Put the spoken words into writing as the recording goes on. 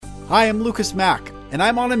Hi, I'm Lucas Mack, and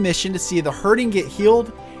I'm on a mission to see the hurting get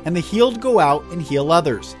healed and the healed go out and heal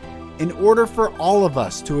others, in order for all of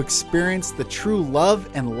us to experience the true love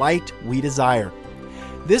and light we desire.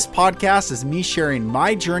 This podcast is me sharing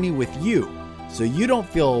my journey with you, so you don't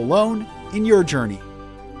feel alone in your journey.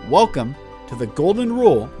 Welcome to the Golden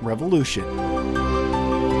Rule Revolution.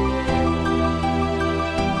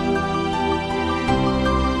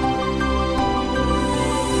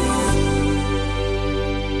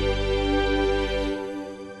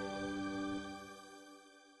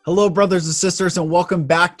 Hello, brothers and sisters, and welcome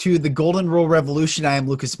back to the Golden Rule Revolution. I am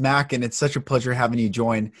Lucas Mack, and it's such a pleasure having you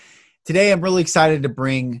join. Today, I'm really excited to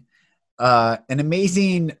bring an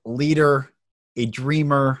amazing leader, a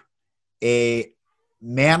dreamer, a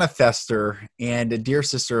manifester, and a dear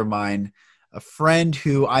sister of mine, a friend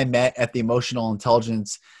who I met at the emotional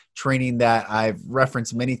intelligence training that I've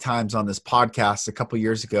referenced many times on this podcast a couple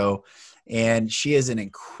years ago. And she is an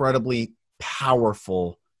incredibly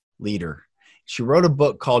powerful leader. She wrote a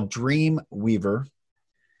book called Dreamweaver,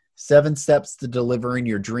 7 Steps to Delivering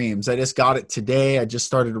Your Dreams. I just got it today. I just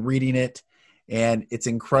started reading it, and it's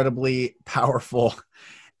incredibly powerful.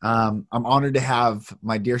 I'm honored to have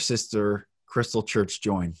my dear sister, Crystal Church,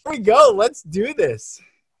 join. Here we go. Let's do this.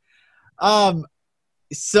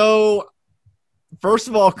 So first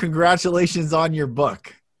of all, congratulations on your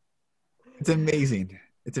book. It's amazing.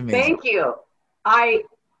 It's amazing. Thank you.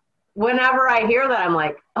 Whenever I hear that, I'm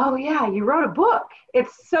like, oh yeah, you wrote a book.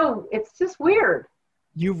 It's just weird.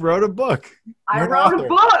 You wrote a book. I wrote a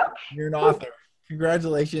book. You're an author.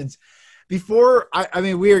 Congratulations. Before,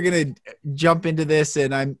 we are going to jump into this,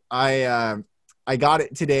 and I got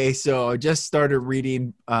it today. So I just started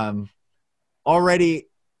reading, already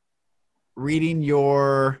reading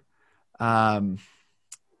your,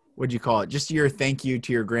 what'd you call it? Just your thank you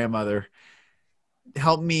to your grandmother.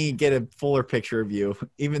 Help me get a fuller picture of you,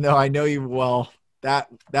 even though I know you well. That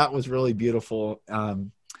was really beautiful.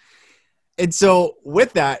 And so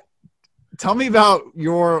with that, tell me about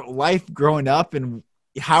your life growing up and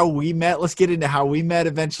how we met. Let's get into how we met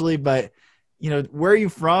eventually, but where are you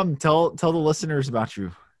from? Tell the listeners about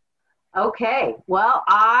you. Okay. Well,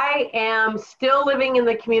 I am still living in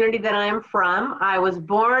the community that I'm from. I was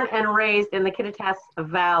born and raised in the Kittitas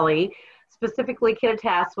Valley, specifically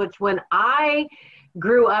Kittitas, which when I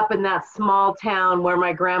grew up in that small town where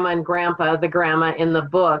my grandma and grandpa, the grandma in the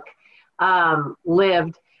book,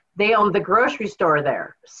 lived, they owned the grocery store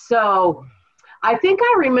there. So I think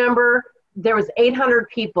I remember there was 800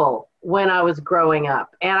 people when I was growing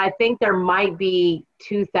up, and I think there might be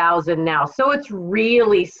 2,000 now. So it's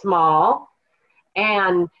really small,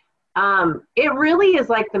 and it really is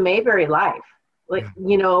like the Mayberry life. Like,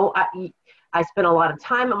 I spent a lot of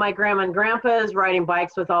time at my grandma and grandpa's, riding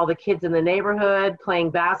bikes with all the kids in the neighborhood,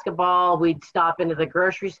 playing basketball. We'd stop into the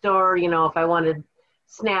grocery store. If I wanted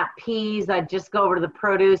snap peas, I'd just go over to the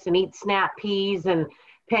produce and eat snap peas and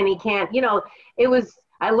penny candy.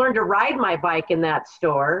 I learned to ride my bike in that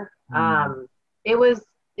store. It was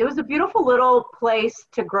a beautiful little place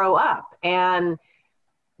to grow up. And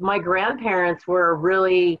my grandparents were a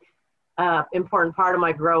really important part of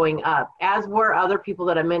my growing up, as were other people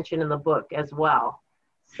that I mentioned in the book as well.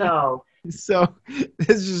 So this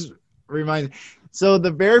just reminds me. So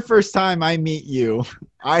the very first time I meet you,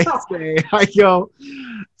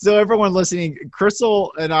 so everyone listening,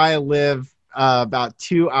 Crystal and I live about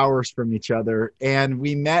 2 hours from each other, and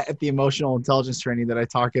we met at the emotional intelligence training that I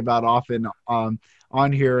talk about often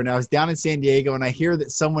on here. And I was down in San Diego, and I hear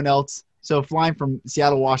that someone else, so flying from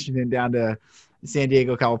Seattle, Washington down to San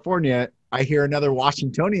Diego, California, I hear another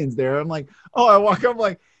Washingtonian's there. I'm like, oh, I walk up, I'm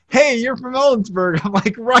like, hey, you're from Ellensburg. I'm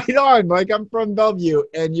like, right on. Like, I'm from Bellevue.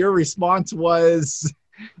 And your response was?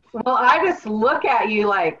 Well, I just look at you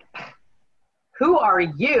like, who are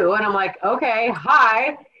you? And I'm like, okay,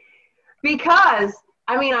 hi. Because,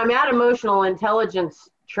 I'm at emotional intelligence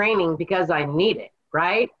training because I need it,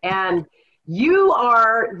 right? And you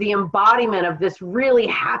are the embodiment of this really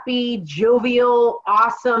happy, jovial,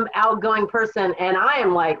 awesome, outgoing person. And I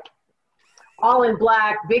am like all in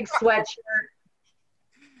black, big sweatshirt,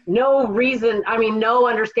 no reason, no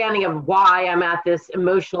understanding of why I'm at this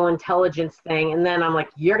emotional intelligence thing. And then I'm like,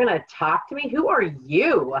 you're going to talk to me? Who are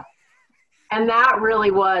you? And that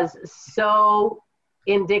really was so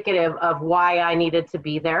indicative of why I needed to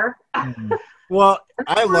be there. Well,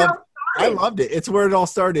 I loved it. It's where it all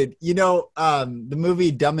started. The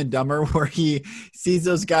movie Dumb and Dumber, where he sees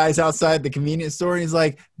those guys outside the convenience store and he's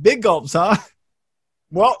like, big gulps, huh?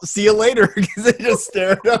 Well, see you later. Because they just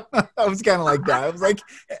stared at him. I was kind of like that. I was like,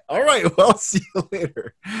 all right, well, see you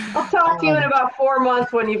later. I'll talk to you in about 4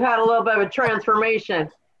 months when you've had a little bit of a transformation.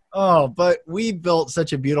 Oh, but we built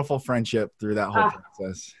such a beautiful friendship through that whole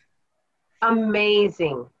process.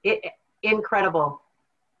 Amazing. Incredible.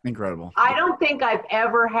 Incredible. I don't think I've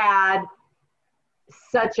ever had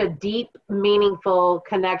such a deep, meaningful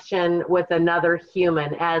connection with another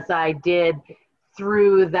human as I did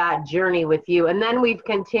through that journey with you. And then we've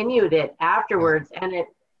continued it afterwards, and it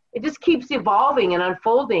just keeps evolving and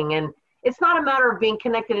unfolding. And it's not a matter of being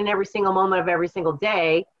connected in every single moment of every single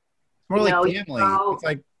day. It's more like family. It's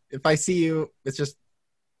like, if I see you, it's just,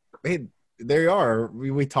 hey, there you are.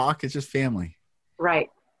 We talk. It's just family. Right.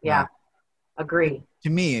 Yeah. Agree. To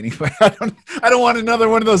me, anyway. I don't want another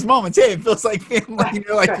one of those moments. Hey, it feels like family. And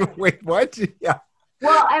you're like, wait, what? Yeah.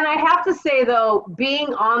 Well, and I have to say, though,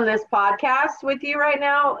 being on this podcast with you right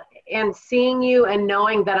now and seeing you and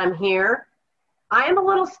knowing that I'm here, I am a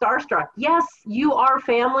little starstruck. Yes, you are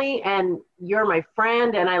family and you're my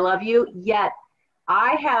friend and I love you. Yet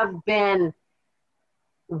I have been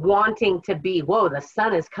wanting to be, whoa, the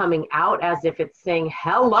sun is coming out as if it's saying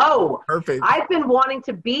hello. Perfect. I've been wanting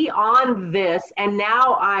to be on this, and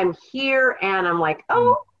now I'm here and I'm like,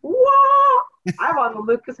 oh, whoa, I'm on the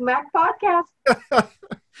Lucas Mack podcast.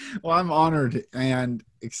 Well, I'm honored and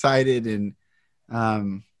excited, and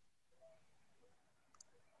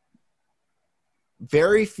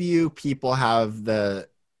very few people have the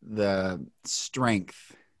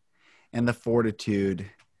strength and the fortitude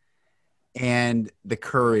and the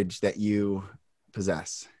courage that you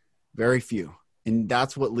possess. Very few. And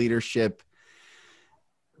that's what leadership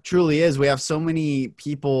truly is. We have so many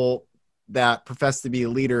people that profess to be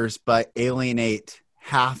leaders, but alienate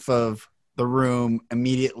half of the room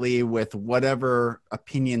immediately with whatever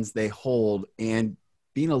opinions they hold. And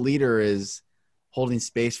being a leader is holding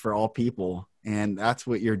space for all people. And that's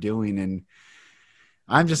what you're doing. And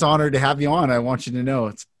I'm just honored to have you on. I want you to know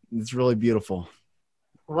it's really beautiful.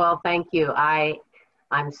 Well, thank you.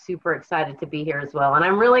 I'm super excited to be here as well. And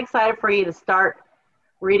I'm really excited for you to start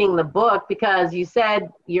reading the book, because you said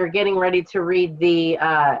you're getting ready to read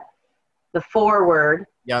the foreword.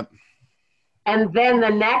 Yep. And then the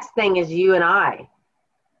next thing is you and I.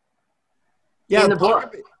 Yeah. In the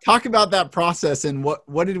book. Talk about that process and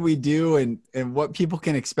what did we do and what people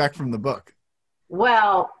can expect from the book.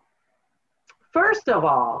 Well, first of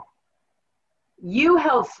all, you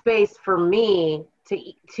held space for me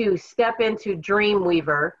to step into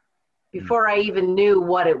Dreamweaver before I even knew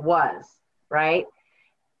what it was, right?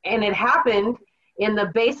 And it happened in the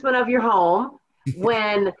basement of your home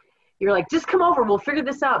when you're like, just come over, we'll figure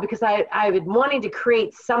this out, because I've been wanting to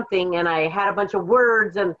create something, and I had a bunch of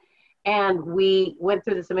words, and we went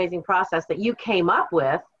through this amazing process that you came up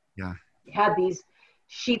with. Yeah. You had these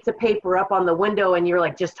sheets of paper up on the window, and you're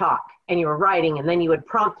like, just talk. And you were writing, and then you would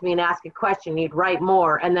prompt me and ask a question, you'd write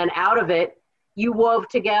more, and then out of it, you wove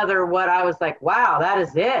together what I was like, wow, that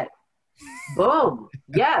is it. Boom.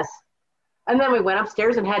 Yes. And then we went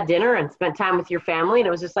upstairs and had dinner and spent time with your family, and it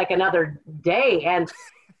was just like another day. And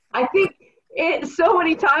I think so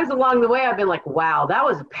many times along the way, I've been like, wow, that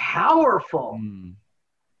was powerful.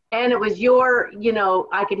 And it was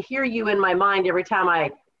I could hear you in my mind every time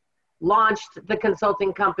I launched the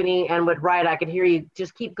consulting company and would write. I could hear you,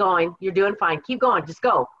 just keep going. You're doing fine. Keep going. Just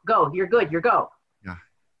go. You're good. Go. Yeah.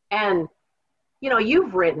 And,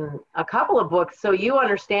 you've written a couple of books, so you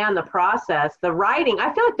understand the process. The writing,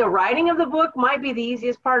 I feel like the writing of the book might be the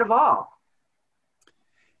easiest part of all.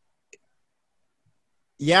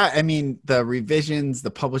 Yeah. I mean, the revisions, the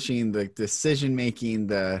publishing, the decision-making,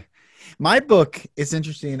 my book is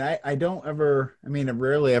interesting. I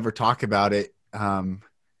rarely ever talk about it.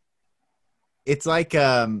 It's like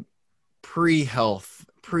pre-health,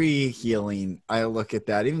 pre-healing. I look at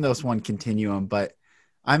that, even though it's one continuum, but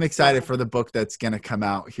I'm excited for the book that's going to come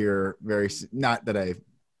out here very soon. Not that I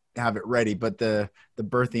have it ready, but the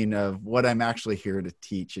birthing of what I'm actually here to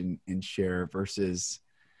teach and share versus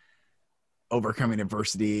overcoming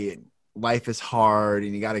adversity. Life is hard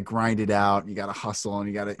and you got to grind it out. You got to hustle and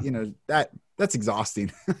you got to, that's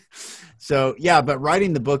exhausting. So yeah, but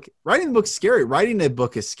writing the book's scary. Writing the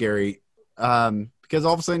book is scary. Because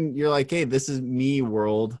all of a sudden you're like, hey, this is me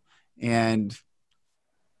world, and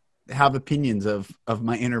have opinions of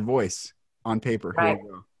my inner voice on paper. Right. Here we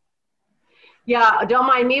go. Yeah. Don't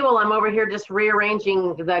mind me while I'm over here just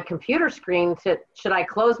rearranging the computer screen. Should I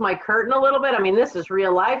close my curtain a little bit? I mean, this is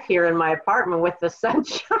real life here in my apartment with the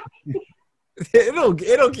sunshine.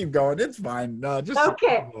 It'll keep going. It's fine. No, just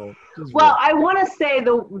okay. Well, I want to say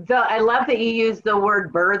I love that you use the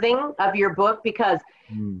word birthing of your book, because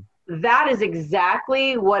that is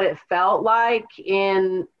exactly what it felt like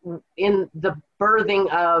in the birthing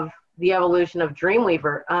of the evolution of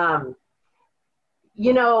Dreamweaver.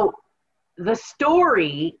 the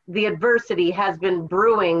story, the adversity has been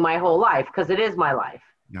brewing my whole life because it is my life.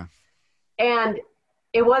 Yeah. And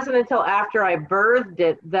it wasn't until after I birthed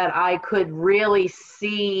it that I could really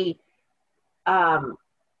see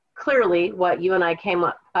clearly what you and I came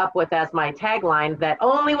up with as my tagline, that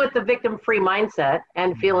only with the victim-free mindset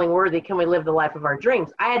and feeling worthy can we live the life of our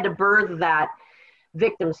dreams. I had to birth that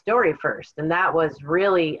victim story first, and that was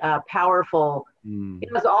really powerful.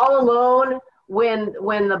 It was all alone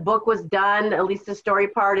when the book was done, at least the story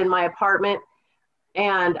part, in my apartment,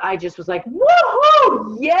 and I just was like,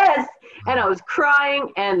 woohoo, yes, and I was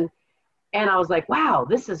crying, and I was like, wow,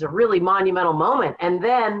 this is a really monumental moment. And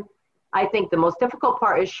then I think the most difficult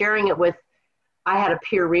part is sharing it with, I had a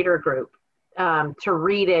peer reader group to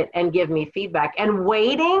read it and give me feedback, and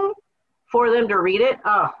waiting for them to read it.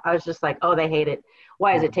 Oh, I was just like, oh, they hate it.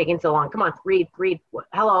 Why is it taking so long? Come on, read.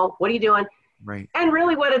 Hello, what are you doing? Right. And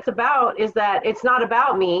really what it's about is that it's not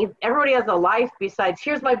about me. Everybody has a life besides,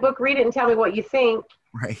 here's my book, read it and tell me what you think.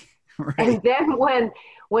 Right. Right. And then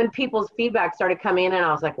when people's feedback started coming in, and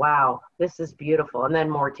I was like, wow, this is beautiful. And then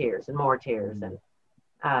more tears and more tears. And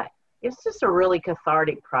it's just a really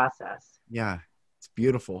cathartic process. Yeah, it's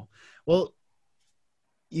beautiful. Well,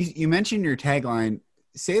 you mentioned your tagline.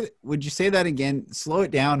 Would you say that again? Slow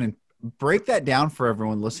it down and break that down for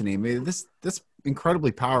everyone listening. I mean, this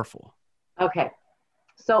incredibly powerful. Okay.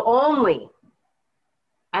 So only,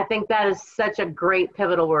 I think that is such a great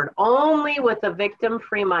pivotal word. Only with a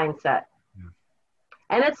victim-free mindset. Yeah.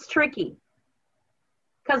 And it's tricky.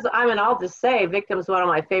 Because, I'll just say victim is one of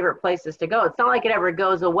my favorite places to go. It's not like it ever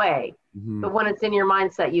goes away. Mm-hmm. But when it's in your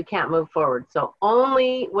mindset, you can't move forward. So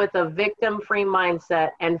only with a victim-free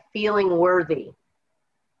mindset and feeling worthy.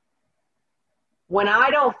 When I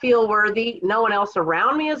don't feel worthy, no one else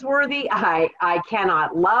around me is worthy. I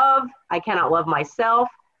cannot love myself.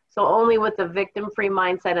 So only with a victim-free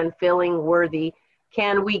mindset and feeling worthy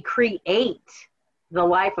can we create the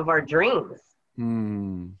life of our dreams.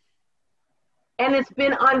 And it's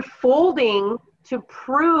been unfolding to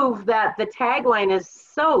prove that the tagline is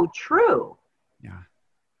so true. Yeah.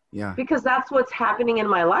 Yeah. Because that's what's happening in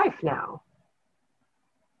my life now.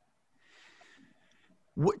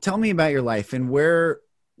 Tell me about your life and what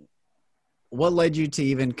led you to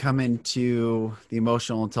even come into the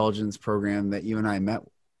emotional intelligence program that you and I met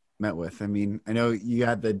with. I mean, I know you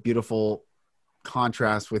had the beautiful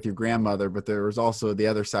contrast with your grandmother, but there was also the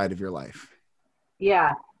other side of your life.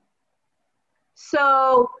 Yeah.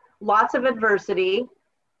 So lots of adversity.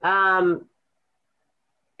 I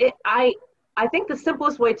think the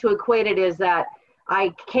simplest way to equate it is that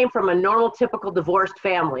I came from a normal, typical divorced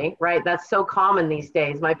family, right? That's so common these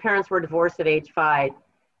days. My parents were divorced at age 5,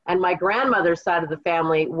 and my grandmother's side of the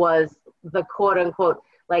family was the quote unquote,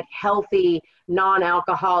 like healthy,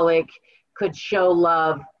 non-alcoholic, could show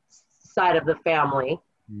love side of the family.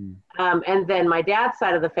 And then my dad's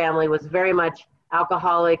side of the family was very much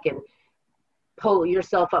alcoholic and pull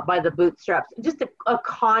yourself up by the bootstraps. Just a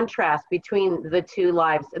contrast between the two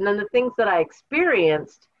lives. And then the things that I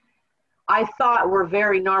experienced, I thought were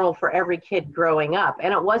very normal for every kid growing up.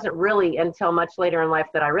 And it wasn't really until much later in life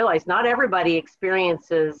that I realized not everybody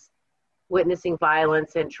experiences witnessing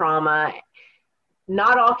violence and trauma.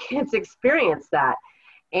 Not all kids experience that.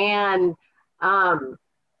 And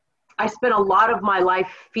I spent a lot of my life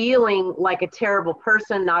feeling like a terrible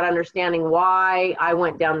person, not understanding why. I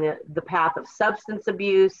went down the path of substance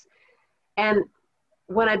abuse. And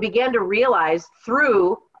when I began to realize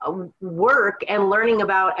through work and learning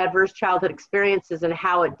about adverse childhood experiences and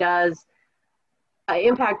how it does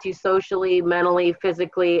impact you socially, mentally,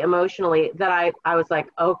 physically, emotionally, that I was like,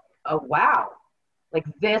 oh wow, like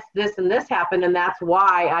this, and this happened, and that's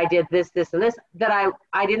why I did this, and this, that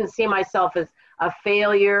I didn't see myself as a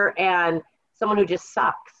failure and someone who just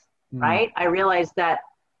sucks, right? I realized that,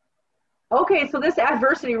 okay, so this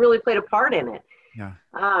adversity really played a part in it. Yeah.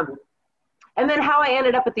 And then how I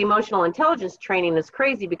ended up at the emotional intelligence training is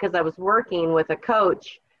crazy because I was working with a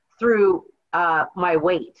coach through my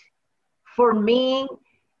weight. For me,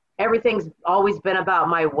 everything's always been about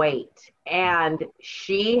my weight. And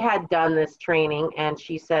she had done this training and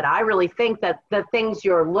she said, I really think that the things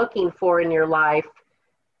you're looking for in your life,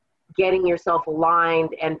 getting yourself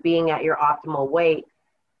aligned and being at your optimal weight,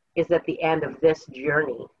 is at the end of this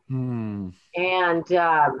journey. And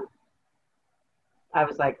I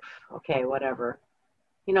was like, okay, whatever,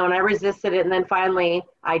 and I resisted it. And then finally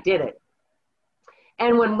I did it.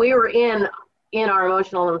 And when we were in our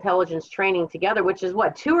emotional intelligence training together, which is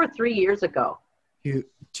 2 or 3 years ago. 2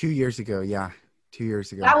 years ago. Yeah. 2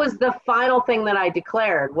 years ago. That was the final thing that I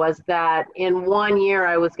declared, was that in 1 year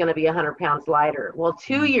I was going to be 100 pounds lighter. Well,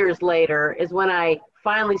 2 years later is when I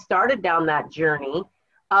finally started down that journey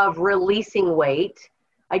of releasing weight.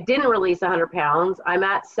 I didn't release 100 pounds. I'm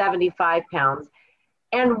at 75 pounds.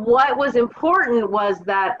 And what was important was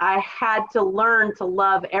that I had to learn to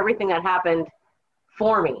love everything that happened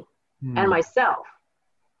for me and myself.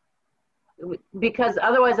 Because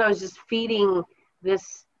otherwise I was just feeding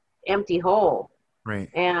this empty hole. Right.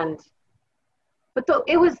 But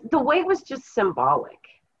the weight was just symbolic.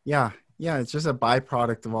 Yeah. Yeah. It's just a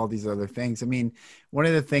byproduct of all these other things. I mean, one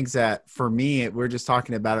of the things that for me, we were just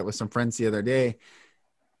talking about it with some friends the other day.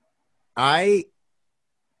 I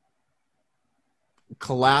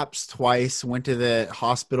collapsed twice, went to the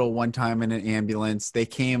hospital one time in an ambulance. They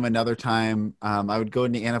came another time. I would go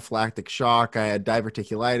into anaphylactic shock. I had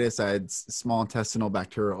diverticulitis. I had small intestinal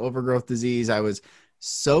bacterial overgrowth disease. I was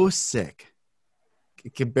so sick. I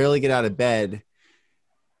could barely get out of bed.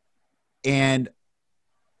 And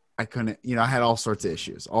I couldn't, I had all sorts of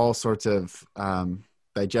issues, all sorts of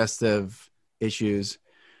digestive issues.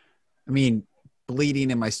 I mean,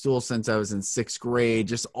 bleeding in my stool since I was in 6th grade,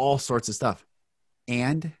 just all sorts of stuff.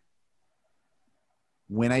 And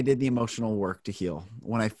when I did the emotional work to heal,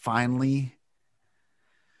 when I finally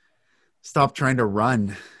stopped trying to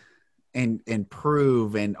run and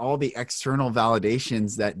prove and all the external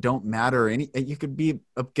validations that don't matter. You could be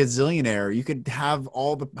a gazillionaire. You could have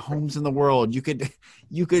all the homes in the world. You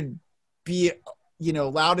could be,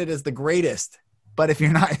 lauded as the greatest. But if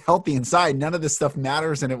you're not healthy inside, none of this stuff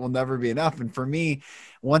matters and it will never be enough. And for me,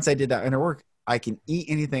 once I did that inner work, I can eat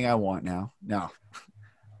anything I want now. No,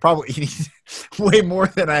 probably eating way more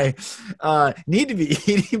than I need to be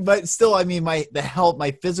eating, but still, I mean, my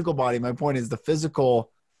physical body, my point is the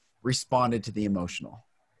physical responded to the emotional.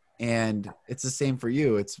 And it's the same for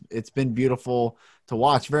you. It's been beautiful to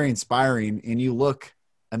watch, very inspiring, and you look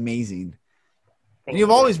amazing. And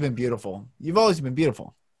you've always been beautiful. You've always been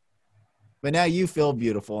beautiful. But now you feel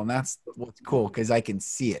beautiful, and that's what's cool because I can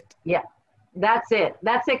see it. Yeah, that's it.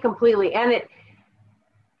 That's it completely. And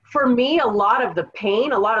for me, a lot of the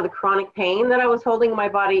pain, a lot of the chronic pain that I was holding in my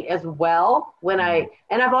body as well, and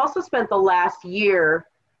I've also spent the last year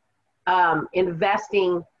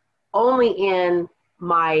investing only in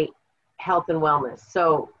my health and wellness.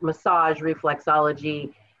 So massage,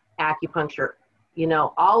 reflexology, acupuncture,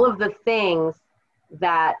 all of the things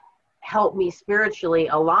that help me spiritually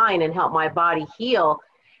align and help my body heal.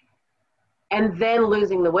 And then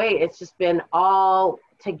losing the weight, it's just been all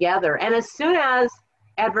together. And as soon as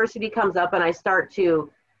adversity comes up and I start to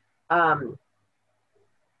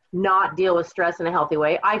not deal with stress in a healthy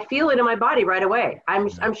way, I feel it in my body right away.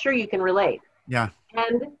 I'm sure you can relate. Yeah.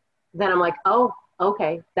 And then I'm like, oh,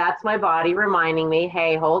 okay, that's my body reminding me,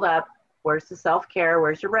 hey, hold up. Where's the self-care?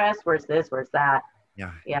 Where's your rest? Where's this? Where's that?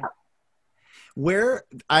 Yeah. Yeah.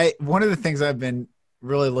 One of the things I've been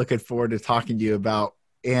really looking forward to talking to you about,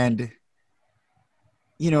 and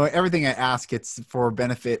everything I ask, it's for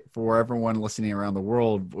benefit for everyone listening around the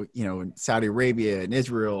world, in Saudi Arabia and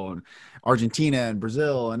Israel and Argentina and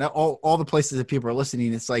Brazil and all the places that people are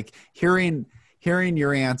listening. It's like hearing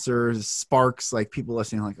your answers sparks like people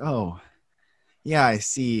listening like, oh yeah, I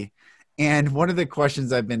see. And one of the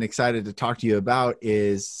questions I've been excited to talk to you about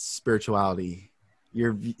is spirituality,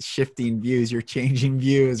 your shifting views, your changing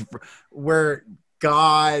views, where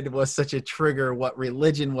God was such a trigger, what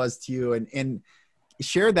religion was to you, and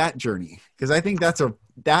share that journey. Because I think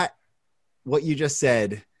what you just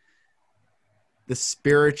said, the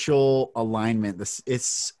spiritual alignment,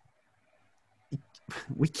 it's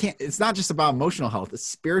not just about emotional health. It's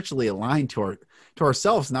spiritually aligned to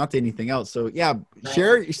ourselves, not to anything else. So yeah,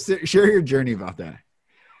 share your journey about that.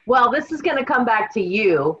 Well, this is going to come back to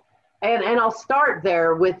you. And I'll start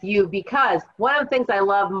there with you because one of the things I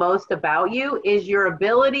love most about you is your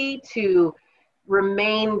ability to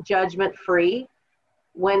remain judgment-free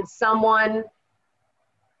when someone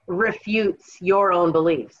refutes your own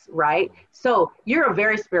beliefs, right? So you're a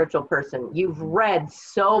very spiritual person. You've read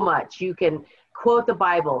so much. You can quote the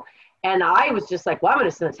Bible. And I was just like, well, I'm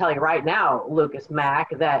just going to tell you right now, Lucas Mack,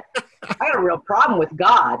 that I got a real problem with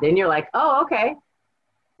God. And you're like, oh, okay.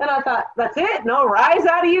 And I thought, that's it? No rise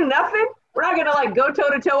out of you? Nothing? We're not going to go toe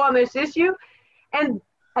to toe on this issue? And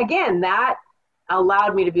again, that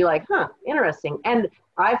allowed me to be like, interesting. And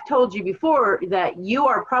I've told you before that you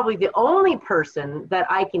are probably the only person that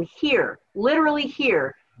I can literally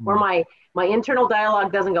hear, where my internal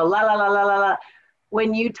dialogue doesn't go la, la, la, la, la, la,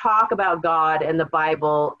 when you talk about God and the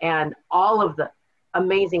Bible and all of the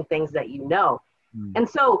amazing things that you know. And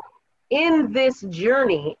so in this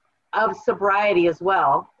journey of sobriety as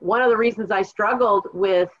well, one of the reasons I struggled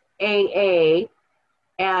with AA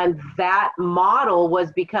and that model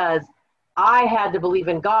was because I had to believe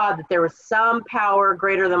in God, that there was some power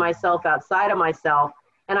greater than myself outside of myself.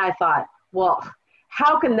 And I thought, well,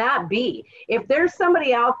 how can that be? If there's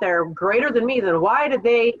somebody out there greater than me, then why did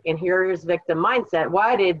they, and here's victim mindset,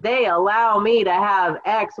 why did they allow me to have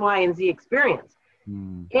X, Y, and Z experience?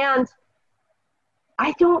 And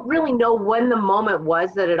I don't really know when the moment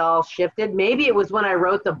was that it all shifted. Maybe it was when I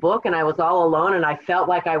wrote the book and I was all alone and I felt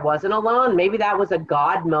like I wasn't alone. Maybe that was a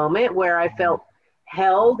God moment where I felt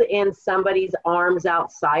held in somebody's arms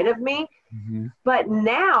outside of me. But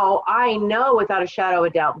now I know without a shadow of a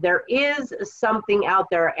doubt, there is something out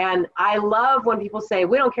there. And I love when people say,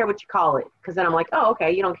 we don't care what you call it. Because then I'm like, oh, okay,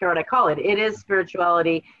 you don't care what I call it. It is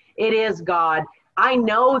spirituality. It is God. I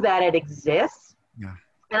know that it exists. Yeah.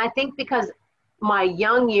 And I think because my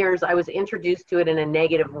young years, I was introduced to it in a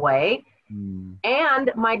negative way. And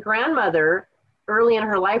my grandmother, early in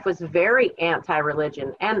her life, was very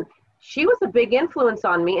anti-religion. And she was a big influence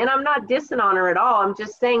on me. And I'm not dissing on her at all. I'm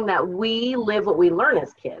just saying that we live what we learn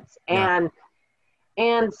as kids. Yeah.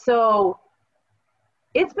 And so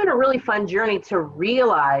it's been a really fun journey to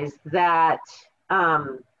realize that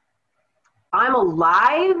I'm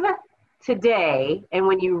alive today. And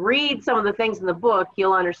when you read some of the things in the book,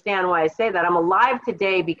 you'll understand why I say that. I'm alive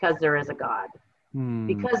today because there is a God,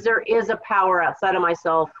 because there is a power outside of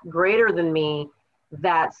myself greater than me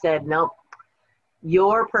that said, nope,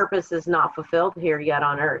 your purpose is not fulfilled here yet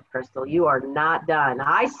on earth, Crystal. You are not done.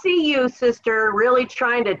 I see you, sister, really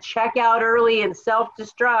trying to check out early and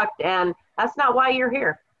self-destruct, and that's not why you're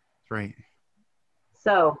here. Right.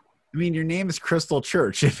 So, I mean, your name is Crystal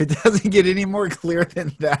Church. If it doesn't get any more clear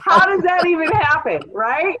than that. How does that even happen,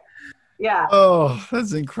 right? Yeah. Oh,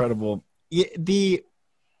 that's incredible. It's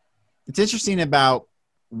interesting about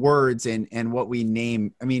words and what we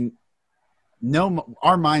name. I mean, no,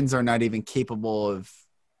 our minds are not even capable of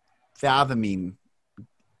fathoming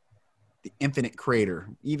the infinite creator,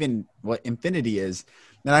 even what infinity is.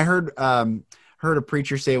 And I heard a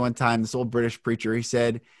preacher say one time, this old British preacher, he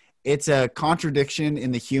said, it's a contradiction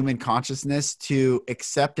in the human consciousness to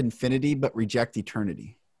accept infinity but reject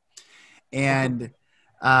eternity. And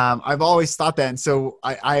I've always thought that. And so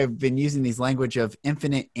I've been using these language of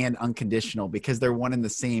infinite and unconditional because they're one and the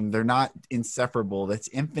same. They're not inseparable. That's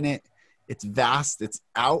infinite. It's vast. It's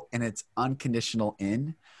out, and it's unconditional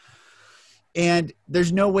in. And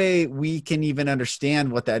there's no way we can even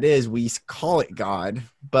understand what that is. We call it God,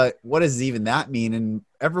 but what does even that mean? And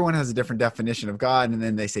everyone has a different definition of God. And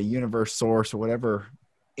then they say universe, source, or whatever.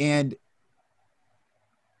 And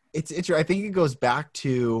it's I think it goes back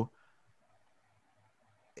to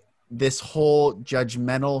this whole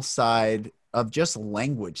judgmental side of just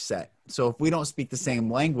language set. So if we don't speak the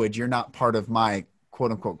same language, you're not part of my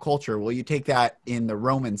quote unquote culture. Well, you take that in the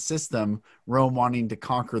Roman system, Rome wanting to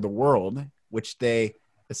conquer the world, which they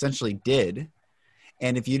essentially did.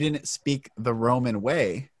 And if you didn't speak the Roman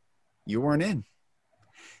way, you weren't in.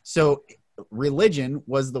 So religion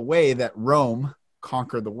was the way that Rome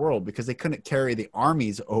conquered the world because they couldn't carry the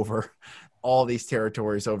armies over all these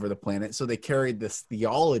territories over the planet. So they carried this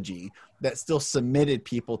theology that still submitted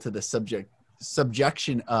people to the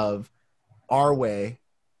subjection of our way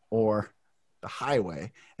or the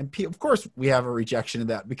highway. And of course we have a rejection of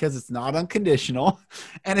that because it's not unconditional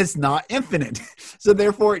and it's not infinite. So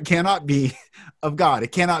therefore it cannot be of God.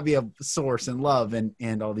 It cannot be a source and love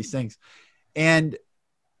and all these things. And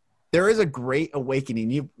there is a great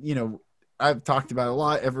awakening. You know, I've talked about it a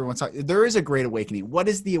lot. Everyone's talking. There is a great awakening. What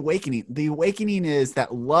is the awakening? The awakening is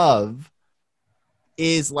that love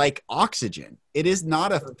is like oxygen. It is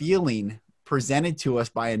not a feeling presented to us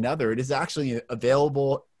by another. It is actually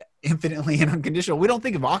available infinitely and unconditional. We don't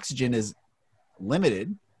think of oxygen as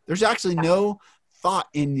limited. There's actually no thought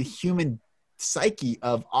in the human psyche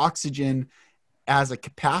of oxygen as a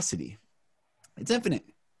capacity. It's infinite.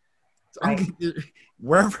 Right.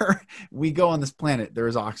 Wherever we go on this planet, there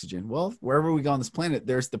is oxygen. Well, wherever we go on this planet,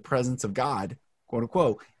 there's the presence of God, quote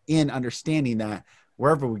unquote, in understanding that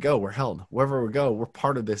wherever we go, we're held. Wherever we go, we're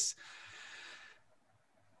part of this,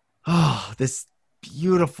 this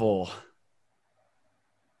beautiful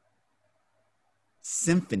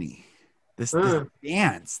symphony, this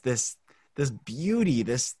dance, this beauty,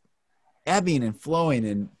 this ebbing and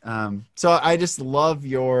flowing. And so I just love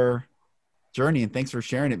your journey, and thanks for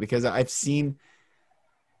sharing it, because I've seen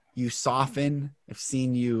you soften. I've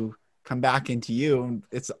seen you come back into you. And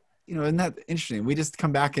it's, you know, isn't that interesting? We just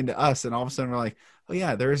come back into us, and all of a sudden we're like, oh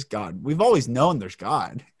yeah, there is God. We've always known there's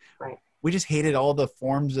God. Right. We just hated all the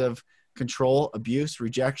forms of control, abuse,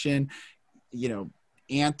 rejection, you know,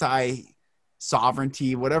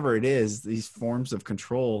 anti-sovereignty, whatever it is, these forms of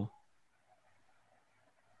control.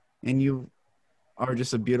 And you are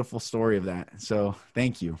just a beautiful story of that. So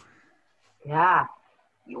thank you. Yeah.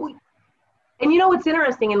 And you know what's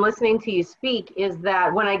interesting in listening to you speak is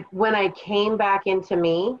that when I came back into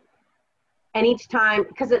me, and each time,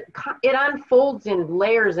 because it unfolds in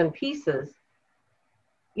layers and pieces,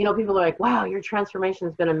 you know, people are like, wow, your transformation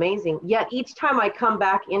has been amazing. Yet each time I come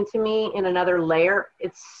back into me in another layer,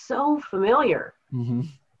 it's so familiar. Mm-hmm.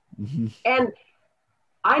 Mm-hmm. And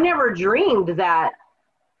I never dreamed that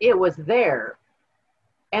it was there.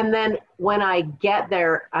 And then when I get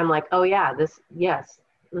there, I'm like, oh yeah, yes,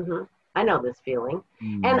 I know this feeling.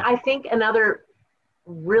 And I think another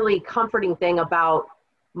really comforting thing about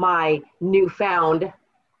my newfound,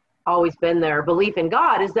 always been there, belief in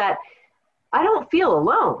God is that I don't feel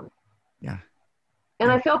alone. Yeah. And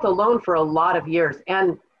I felt alone for a lot of years.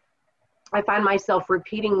 And I find myself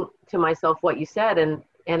repeating to myself what you said, and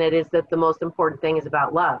it is that the most important thing is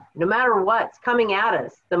about love. No matter what's coming at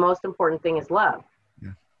us, the most important thing is love.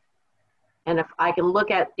 Yeah. And if I can look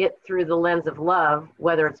at it through the lens of love,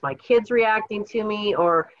 whether it's my kids reacting to me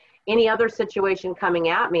or any other situation coming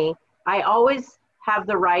at me, I always have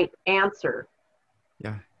the right answer.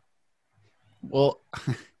 Yeah. Well,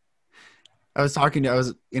 I was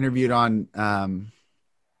interviewed on, I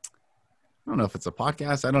don't know if it's a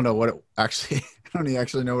podcast. I don't know what it actually, I don't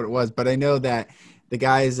actually know what it was, but I know that the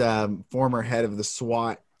guy's former head of the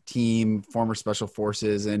SWAT team, former special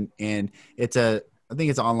forces, and I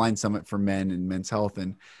think it's an online summit for men and men's health.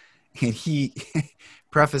 And he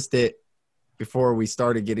prefaced it before we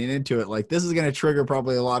started getting into it, like, this is going to trigger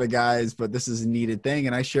probably a lot of guys, but this is a needed thing.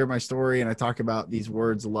 And I share my story and I talk about these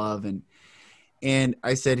words, love. And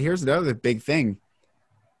I said, here's another big thing.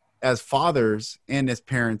 As fathers and as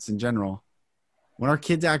parents in general, when our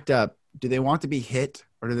kids act up, do they want to be hit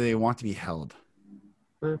or do they want to be held?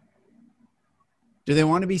 Mm. Do they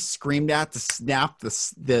want to be screamed at to snap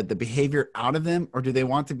the behavior out of them, or do they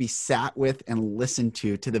want to be sat with and listened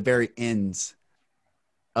to the very ends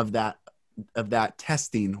of that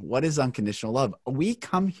testing? What is unconditional love? We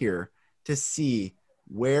come here to see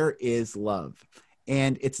where is love.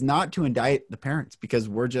 And it's not to indict the parents, because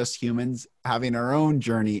we're just humans having our own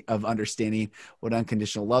journey of understanding what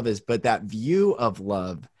unconditional love is. But that view of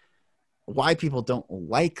love, why people don't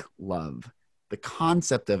like love, the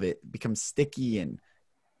concept of it becomes sticky and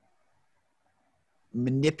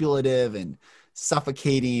manipulative and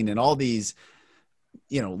suffocating, and all these,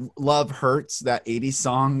 you know, love hurts, that 80s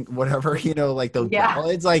song, whatever, you know, like the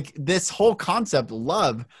ballads, like this whole concept of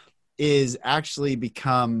love is actually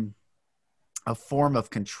become a form of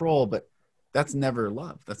control, but that's never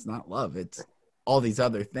love. That's not love. It's all these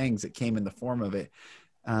other things that came in the form of it.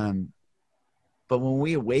 But when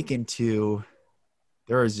we awaken to,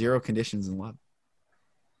 there are zero conditions in love.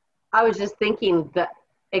 I was just thinking that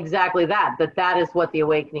exactly that is what the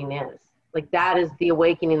awakening is. Like, that is the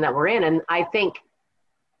awakening that we're in. And I think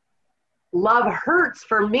love hurts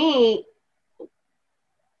for me.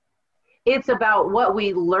 It's about what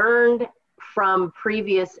we learned from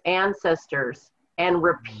previous ancestors, and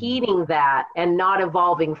repeating that and not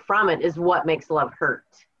evolving from it is what makes love hurt.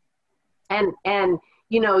 And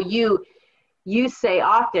you know, you say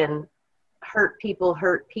often, hurt people,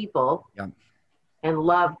 Yeah. and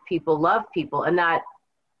love people. And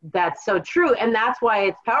that's so true. And that's why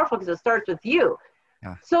it's powerful, because it starts with you.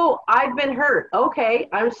 Yeah. So I've been hurt. Okay,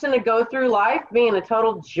 I'm just going to go through life being a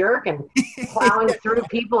total jerk and plowing through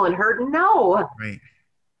people and hurt. No. Right.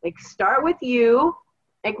 Like, start with you,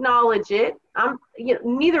 acknowledge it.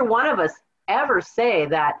 Neither one of us ever say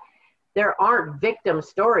that there aren't victim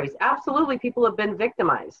stories. Absolutely, people have been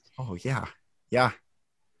victimized. Oh, yeah. Yeah.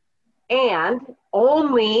 And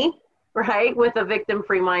only, right, with a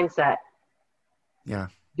victim-free mindset. Yeah.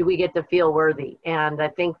 Do we get to feel worthy? And I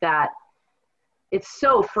think that it's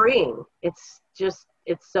so freeing. It's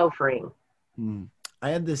so freeing. I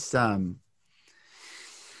had this, I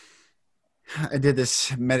did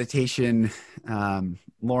this meditation.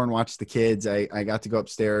 Lauren watched the kids. I got to go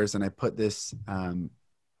upstairs and I put this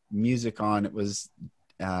music on. It was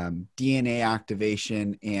DNA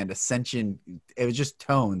activation and ascension. It was just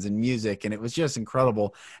tones and music, and it was just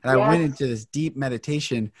incredible. And I went into this deep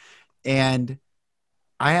meditation, and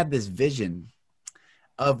I had this vision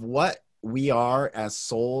of what we are as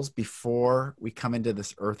souls before we come into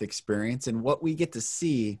this earth experience, and what we get to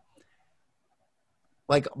see.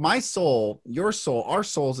 Like, my soul, your soul, our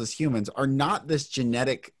souls as humans are not this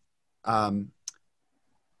genetic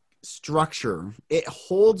structure. It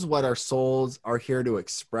holds what our souls are here to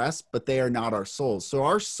express, but they are not our souls. So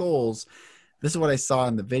our souls, this is what I saw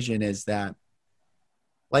in the vision, is that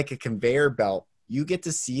like a conveyor belt, you get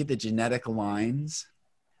to see the genetic lines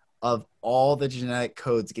of all the genetic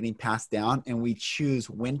codes getting passed down, and we choose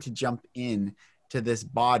when to jump in to this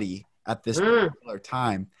body at this particular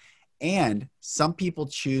time. And some people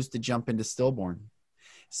choose to jump into stillborn.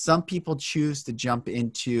 Some people choose to jump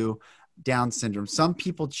into Down syndrome. Some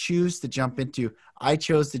people choose to jump into, I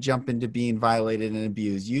chose to jump into being violated and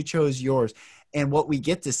abused. You chose yours. And what we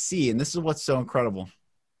get to see, and this is what's so incredible,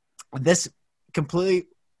 this completely,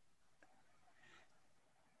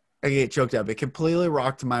 I get choked up. It completely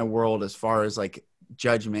rocked my world as far as like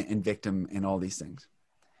judgment and victim and all these things,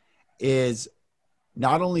 is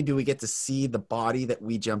not only do we get to see the body that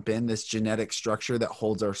we jump in, this genetic structure that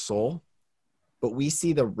holds our soul, but we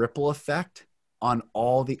see the ripple effect on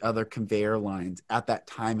all the other conveyor lines at that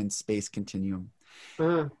time and space continuum.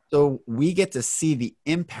 So we get to see the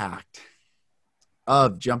impact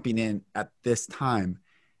of jumping in at this time.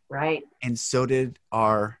 Right. And so did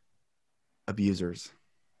our abusers.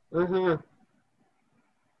 Okay.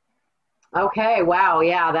 Wow.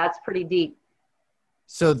 Yeah, that's pretty deep.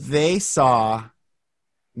 So they saw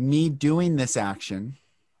me doing this action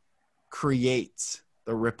creates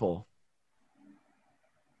the ripple.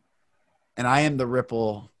 And I am the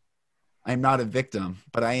ripple. I'm not a victim,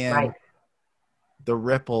 but I am the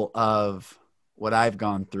ripple of what I've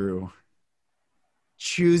gone through,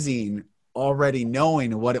 choosing, already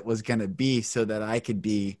knowing what it was going to be so that I could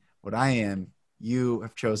be what I am. You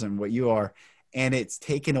have chosen what you are. And it's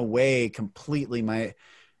taken away completely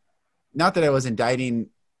not that I was indicting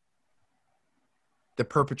the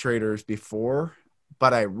perpetrators before,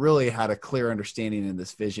 but I really had a clear understanding in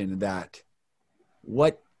this vision that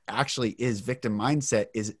what actually is victim mindset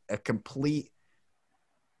is a complete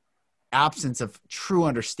absence of true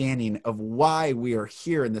understanding of why we are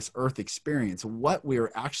here in this earth experience. What we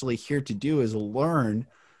are actually here to do is learn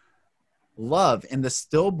love. And the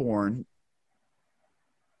stillborn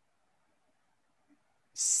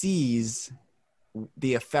sees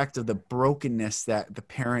the effect of the brokenness that the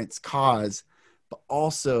parents cause, but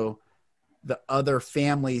also the other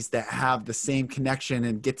families that have the same connection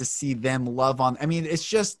and get to see them love on. I mean, it's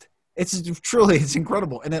truly, it's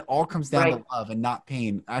incredible. And it all comes down to love and not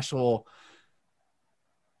pain.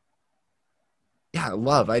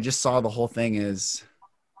 Love. I just saw the whole thing as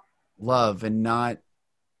love and not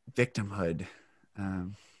victimhood.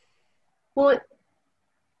 Well,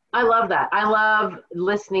 I love that. I love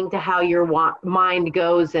listening to how your mind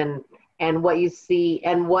goes and what you see.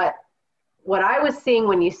 And what I was seeing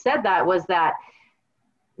when you said that was that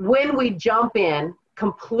when we jump in,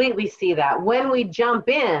 completely see that. When we jump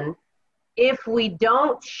in, if we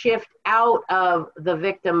don't shift out of the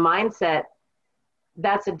victim mindset,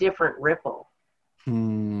 that's a different ripple.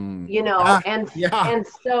 You know, and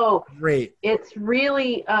so great. It's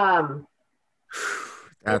really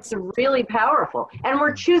it's really powerful, and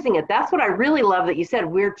we're choosing it. That's what I really love that you said.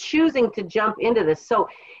 We're choosing to jump into this. So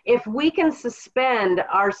if we can suspend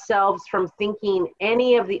ourselves from thinking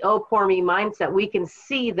any of the oh poor me mindset, we can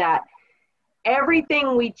see that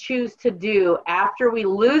everything we choose to do after we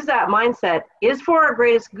lose that mindset is for our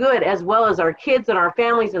greatest good, as well as our kids and our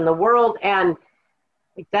families and the world. And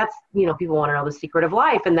like that's, you know, people want to know the secret of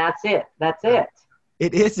life, and that's it.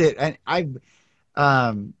 It is it. And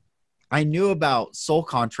I knew about soul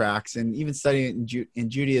contracts, and even studying in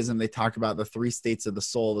Judaism, they talk about the three states of the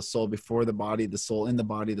soul before the body, the soul in the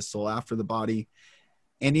body, the soul after the body.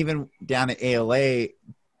 And even down at ALA,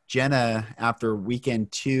 Jenna, after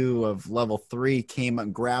weekend 2 of level 3, came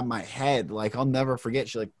and grabbed my head. Like, I'll never forget.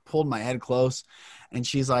 She like pulled my head close, and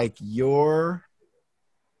she's like,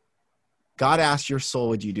 God asked your soul,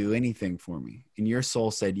 would you do anything for me? And your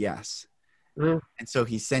soul said yes. And so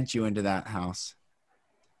he sent you into that house.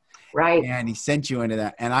 Right. And he sent you into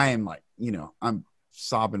that. And I am like, you know, I'm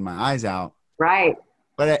sobbing my eyes out. Right.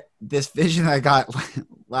 But this vision I got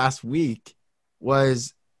last week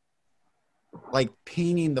was like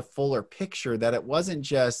painting the fuller picture, that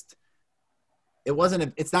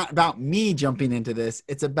it's not about me jumping into this.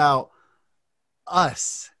 It's about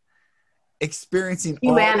us experiencing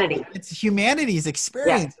humanity. It's humanity's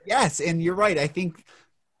experience. Yes. And you're right. I think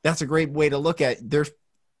that's a great way to look at there's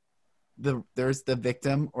the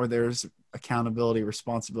victim, or there's accountability,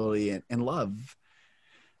 responsibility, and love.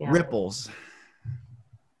 Ripples.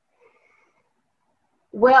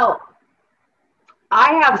 Well,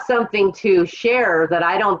 I have something to share that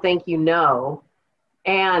I don't think you know,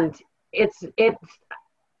 and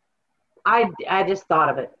I just thought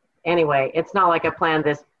of it. Anyway, it's not like I planned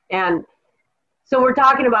this. And so we're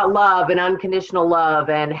talking about love and unconditional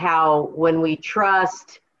love, and how when we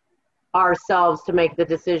trust ourselves to make the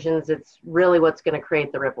decisions, it's really what's going to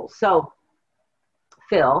create the ripples. So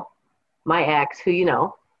Phil, my ex, who you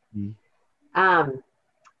know,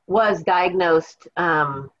 was diagnosed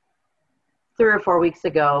 3 or 4 weeks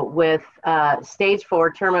ago with stage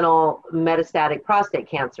 4 terminal metastatic prostate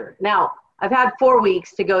cancer. Now, I've had 4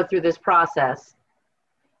 weeks to go through this process,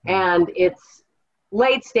 and it's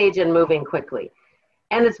late stage and moving quickly.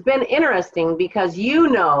 And it's been interesting because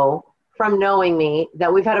from knowing me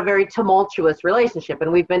that we've had a very tumultuous relationship,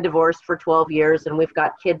 and we've been divorced for 12 years, and we've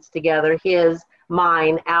got kids together, his,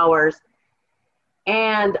 mine, ours.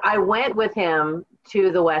 And I went with him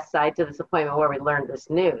to the West Side to this appointment where we learned this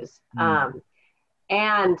news.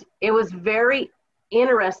 And it was very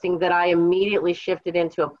interesting that I immediately shifted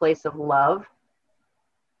into a place of love.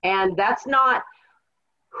 And that's not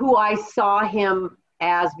who I saw him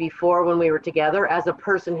as before when we were together, as a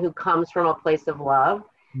person who comes from a place of love.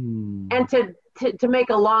 And to make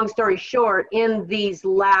a long story short, in these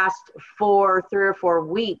last 3 or 4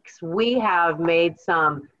 weeks, we have made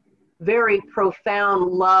some very profound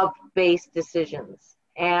love-based decisions.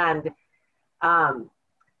 And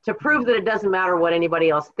to prove that it doesn't matter what anybody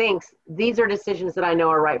else thinks, these are decisions that I know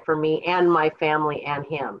are right for me and my family and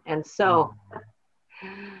him. And so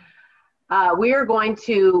we are going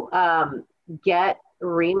to get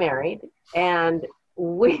remarried, and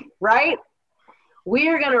we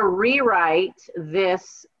are going to rewrite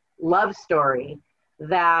this love story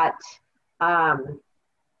that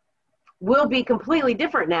will be completely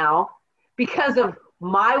different now because of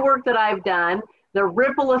my work that I've done, the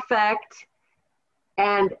ripple effect,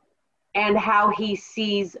 and how he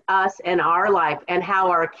sees us and our life, and how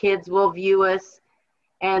our kids will view us.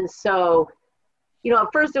 And so,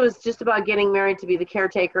 at first it was just about getting married to be the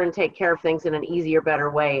caretaker and take care of things in an easier,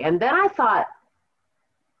 better way. And then I thought,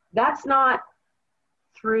 that's not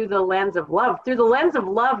through the lens of love. Through the lens of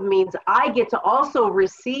love means I get to also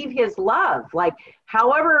receive his love. Like,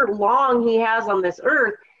 however long he has on this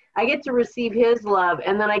earth, I get to receive his love,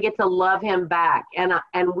 and then I get to love him back.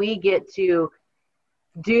 And we get to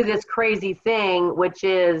do this crazy thing, which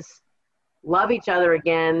is love each other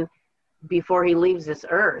again before he leaves this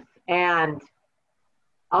earth. And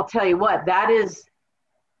I'll tell you what, that is,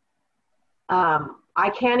 I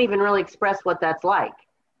can't even really express what that's like.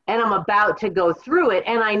 And I'm about to go through it.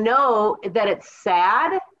 And I know that it's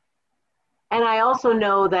sad. And I also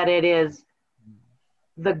know that it is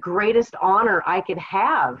the greatest honor I could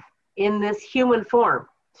have in this human form,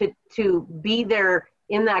 to be there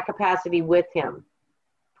in that capacity with him.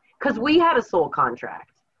 Because we had a soul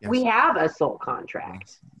contract. Yes. We have a soul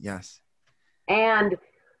contract. Yes. And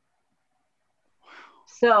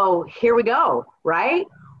so here we go, right?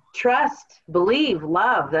 Trust, believe,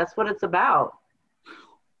 love. That's what it's about.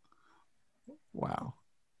 Wow.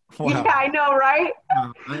 Yeah, I know, right?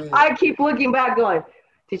 I keep looking back going,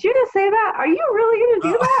 did you just say that? Are you really going to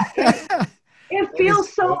do that? It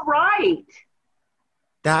feels so right.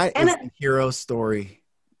 That is a hero story.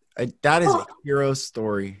 That is a hero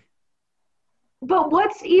story. But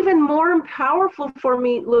what's even more powerful for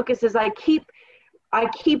me, Lucas, is I keep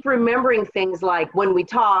remembering things like when we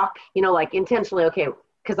talk, like intentionally, okay,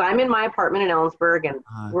 because I'm in my apartment in Ellensburg, and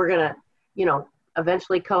we're going to,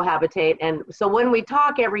 eventually cohabitate. And so when we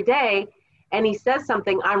talk every day and he says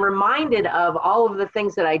something, I'm reminded of all of the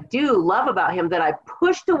things that I do love about him that I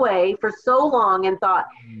pushed away for so long and thought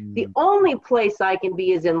the only place I can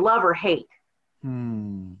be is in love or hate.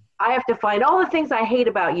 I have to find all the things I hate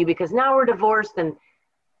about you because now we're divorced, and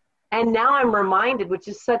now I'm reminded, which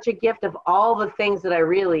is such a gift, of all the things that I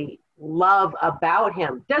really love about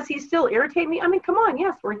him. Does he still irritate me? I mean, come on.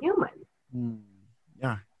 Yes, we're human.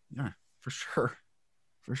 Yeah, for sure.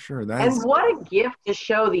 For sure. And what a gift to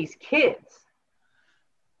show these kids.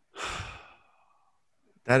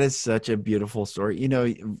 That is such a beautiful story.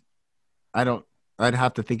 I'd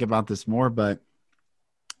have to think about this more, but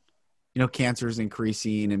cancer is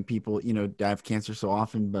increasing and people, die of cancer so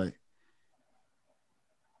often, but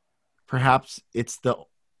perhaps it's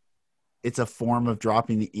a form of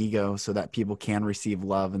dropping the ego so that people can receive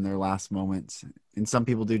love in their last moments. And some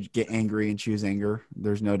people do get angry and choose anger.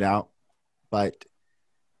 There's no doubt, but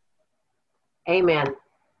amen.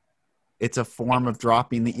 It's a form of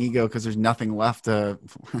dropping the ego because there's nothing left to.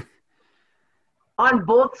 On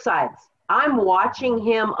both sides. I'm watching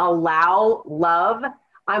him allow love.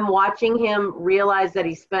 I'm watching him realize that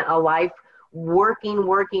he spent a life working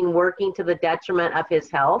to the detriment of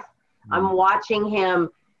his health. I'm watching him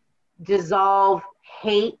dissolve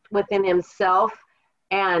hate within himself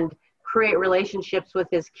and create relationships with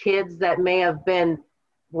his kids that may have been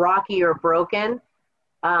rocky or broken.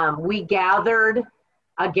 We gathered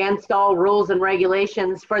against all rules and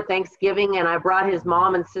regulations for Thanksgiving, and I brought his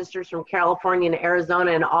mom and sisters from California and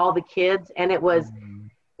Arizona and all the kids, and it was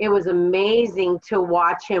it was amazing to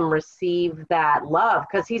watch him receive that love,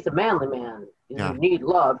 because he's a manly man. Yeah. You need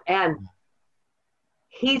love. And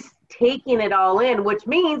he's taking it all in, which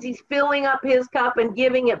means he's filling up his cup and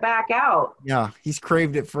giving it back out. Yeah. He's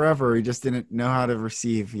craved it forever. He just didn't know how to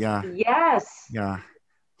receive. Yeah. Yes. Yeah.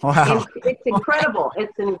 Wow. It's incredible.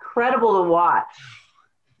 It's incredible to watch.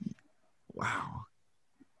 Wow.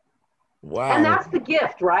 Wow. And that's the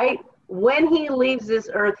gift, right? When he leaves this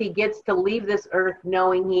earth, he gets to leave this earth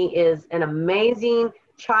knowing he is an amazing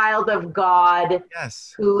child of God,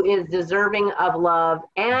 yes, who is deserving of love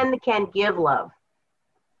and can give love.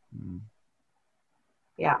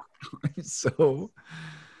 Yeah. So,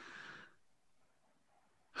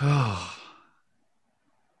 oh,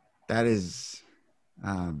 that is,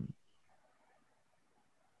 I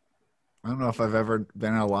don't know if I've ever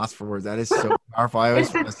been at a loss for words. That is so powerful. I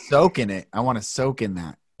always want to soak in it. I want to soak in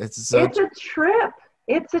that. It's a trip.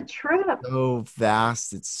 It's a trip. So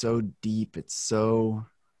vast. It's so deep. It's so,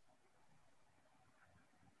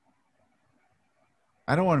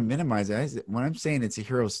 I don't want to minimize it. When I'm saying it's a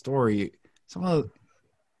hero story, some of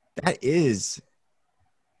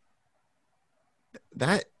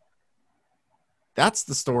that's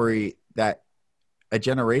the story that a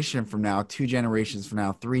generation from now, 2 generations from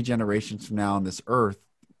now, 3 generations from now on this earth,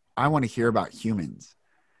 I want to hear about humans.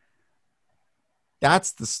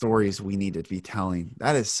 That's the stories we need to be telling.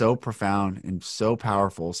 That is so profound and so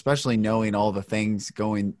powerful, especially knowing all the things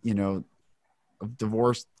going,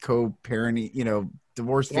 divorced co-parenting,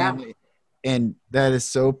 divorced family. And that is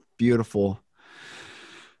so beautiful.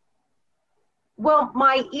 Well,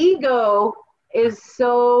 my ego is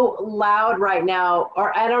so loud right now,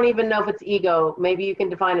 or I don't even know if it's ego. Maybe you can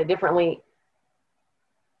define it differently.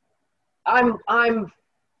 I'm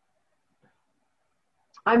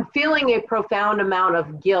feeling a profound amount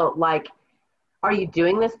of guilt. Like, are you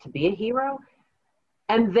doing this to be a hero?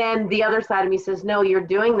 And then the other side of me says, no, you're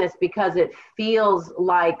doing this because it feels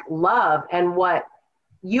like love and what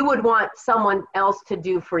you would want someone else to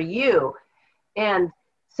do for you. And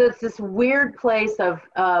so it's this weird place of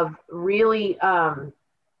really,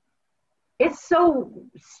 it's so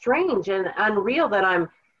strange and unreal that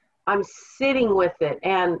I'm sitting with it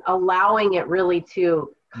and allowing it really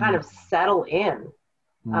to kind of settle in.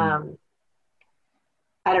 I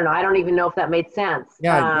don't know. I don't even know if that made sense.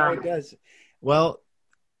 Yeah, it does. Well,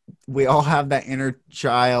 we all have that inner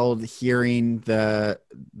child hearing the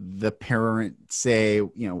parent say,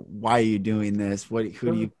 why are you doing this? Who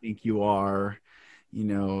do you think you are?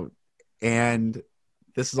 And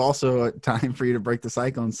this is also a time for you to break the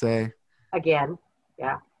cycle and say, again,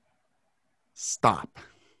 yeah, stop.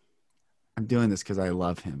 I'm doing this because I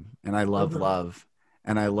love him and I love love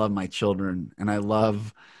and I love my children and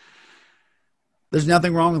there's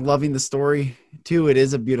nothing wrong with loving the story too. It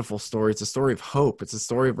is a beautiful story. It's a story of hope. It's a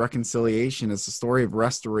story of reconciliation. It's a story of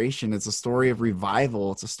restoration. It's a story of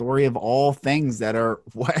revival. It's a story of all things that are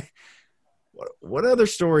what other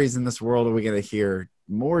stories in this world are we going to hear?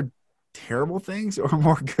 More terrible things or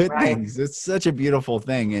more good things? It's such a beautiful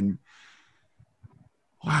thing. And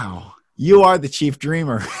wow, you are the chief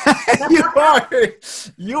dreamer. you are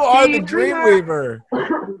the Dreamweaver.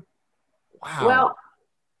 Wow. Well,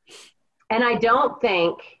 and I don't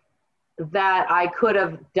think that I could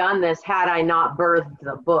have done this had I not birthed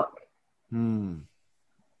the book. And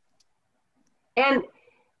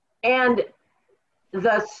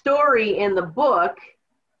the story in the book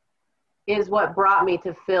is what brought me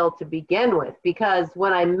to Phil to begin with, because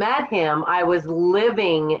when I met him, I was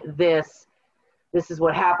living this is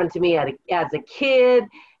what happened to me as a kid.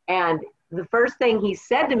 And the first thing he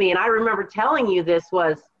said to me, and I remember telling you this,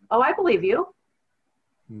 was, oh, I believe you.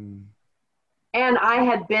 And I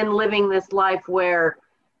had been living this life where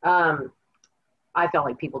I felt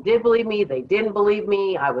like people did believe me. They didn't believe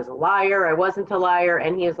me. I was a liar. I wasn't a liar.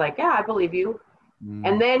 And he was like, yeah, I believe you.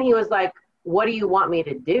 And then he was like, what do you want me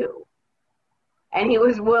to do? And he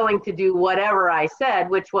was willing to do whatever I said,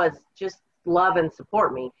 which was just love and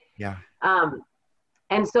support me. Yeah.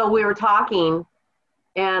 And so we were talking,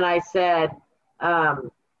 and I said, I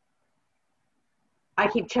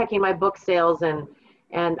keep checking my book sales, and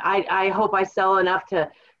I hope I sell enough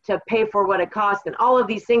to pay for what it costs and all of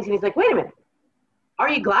these things. And he's like, wait a minute, are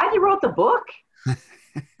you glad you wrote the book?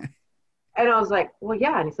 And I was like, well,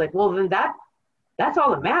 yeah. And he's like, well, then that's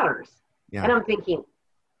all that matters. Yeah. And I'm thinking,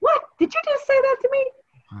 what? Did you just say that to me?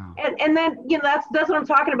 Wow. And then, that's what I'm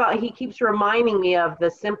talking about. He keeps reminding me of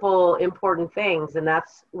the simple, important things. And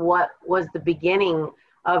that's what was the beginning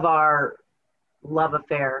of our love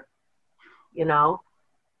affair,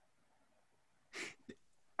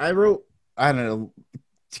 I wrote, I don't know,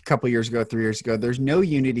 a couple years ago, 3 years ago, there's no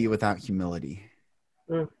unity without humility.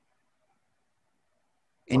 Mm.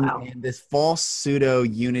 And, Wow. and this false pseudo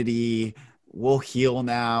unity, we'll heal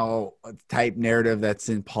now type narrative that's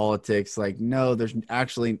in politics. Like, no, there's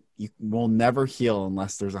actually, you will never heal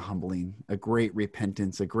unless there's a humbling, a great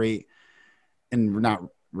repentance, and not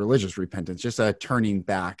religious repentance, just a turning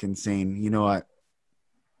back and saying, you know what,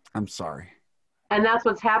 I'm sorry. And that's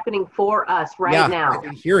what's happening for us right now. I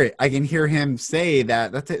can hear it. I can hear him say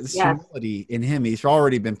that. That's it. It's humility in him. He's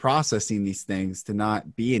already been processing these things, to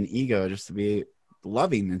not be an ego, just to be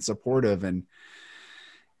loving and supportive. And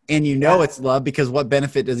it's love, because what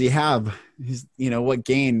benefit does he have? He's, what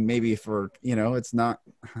gain maybe for, it's not,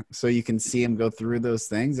 so you can see him go through those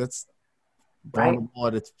things. That's vulnerable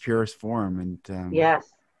at its purest form. And yes.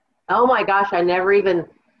 Oh my gosh. I never even,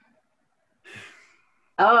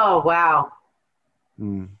 oh, wow.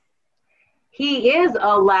 He is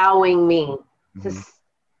allowing me to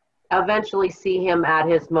eventually see him at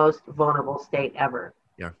his most vulnerable state ever.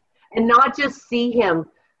 Yeah. And not just see him,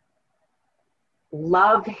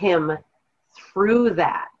 love him through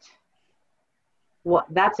that. Well,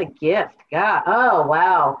 that's a gift. God. Oh,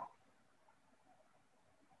 wow.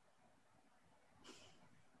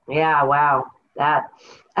 Yeah, wow. That's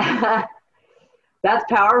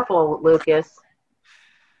powerful, Lucas.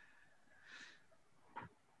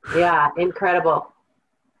 Yeah, incredible.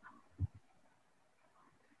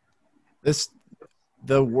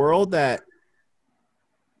 The world that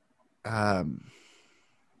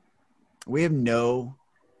we have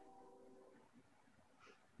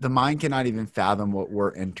the mind cannot even fathom what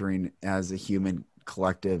we're entering as a human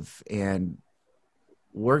collective. And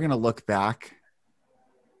we're going to look back,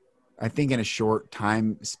 I think, in a short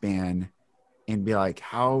time span and be like,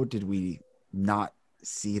 how did we not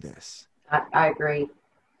see this? I agree.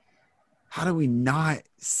 How do we not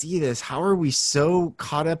see this? How are we so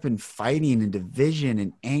caught up in fighting and division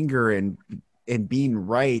and anger and being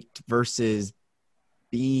right versus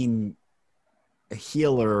being a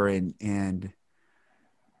healer? And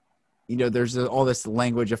there's all this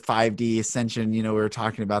language of 5D ascension. We were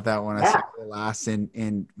talking about that when I saw it last.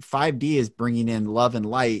 And 5D is bringing in love and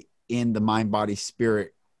light in the mind, body,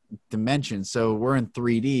 spirit dimension. So we're in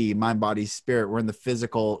 3D, mind, body, spirit. We're in the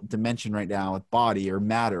physical dimension right now with body or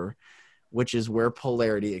matter, which is where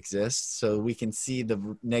polarity exists. So we can see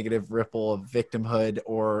the negative ripple of victimhood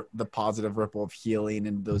or the positive ripple of healing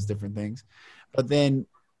and those different things. But then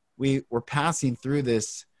we're passing through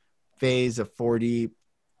this phase of 4D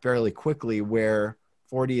fairly quickly, where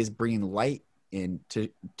 4D is bringing light in to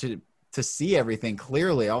see everything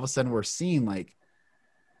clearly. All of a sudden we're seeing like,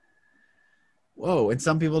 whoa. And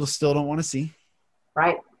some people still don't want to see.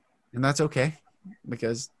 Right. And that's okay,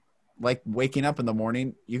 because like waking up in the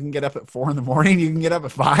morning, you can get up at 4 a.m. You can get up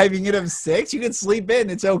at 5, you can get up at 6, you can sleep in.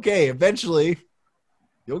 It's okay. Eventually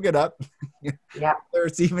you'll get up. Yeah. Or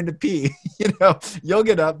it's even to pee, you'll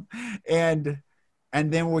get up. And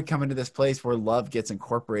then we come into this place where love gets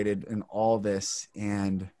incorporated in all this.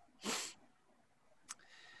 And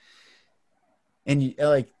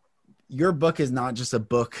like, your book is not just a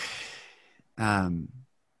book. People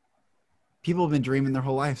have been dreaming their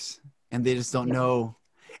whole lives and they just don't know.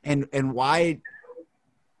 And why,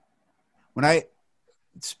 when I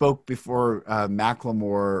spoke before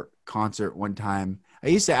Macklemore concert one time, I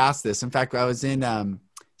used to ask this. In fact, I was in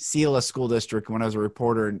Selah School District when I was a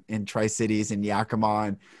reporter in Tri-Cities in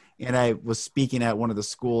Yakima, and I was speaking at one of the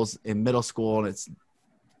schools in middle school, and it's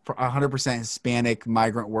 100% Hispanic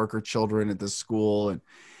migrant worker children at the school.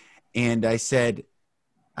 And I said,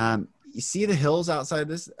 you see the hills outside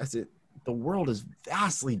this? I said, the world is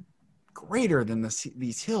vastly greater than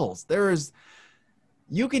these hills.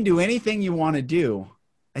 You can do anything you want to do.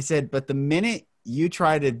 I said, but the minute you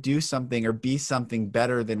try to do something or be something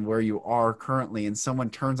better than where you are currently, and someone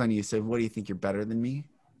turns on you and says, what do you think, you're better than me?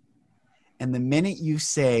 And the minute you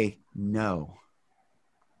say no,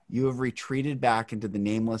 you have retreated back into the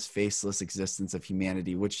nameless, faceless existence of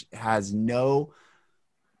humanity, which has no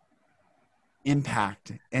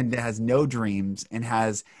impact and has no dreams and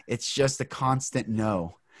it's just a constant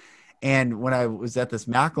no. And when I was at this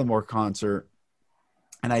Macklemore concert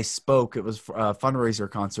and I spoke, it was a fundraiser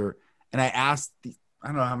concert, and I asked, I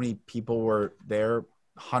don't know how many people were there,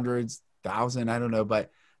 hundreds, thousand, I don't know, but I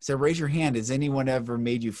said, raise your hand. Has anyone ever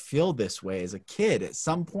made you feel this way as a kid? At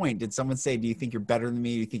some point, did someone say, do you think you're better than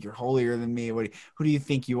me? Do you think you're holier than me? Who do you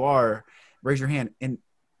think you are? Raise your hand. And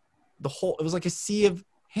it was like a sea of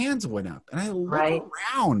hands went up, and I looked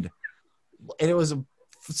around, and it was a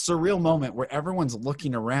surreal moment where everyone's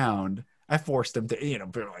looking around. I forced them to, be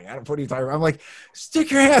like, what are you talking about? I'm like,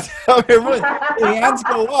 stick your hands up. Everyone, the hands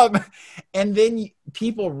go up. And then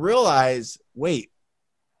people realize, wait,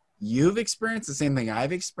 you've experienced, the same thing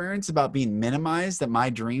I've experienced about being minimized, that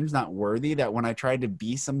my dream's not worthy, that when I tried to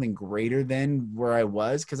be something greater than where I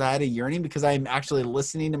was, because I had a yearning, because I'm actually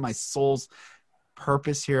listening to my soul's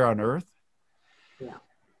purpose here on earth. Yeah.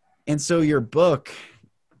 And so your book,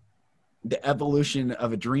 The Evolution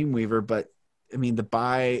of a Dreamweaver, but I mean, the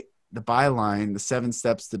byline, the 7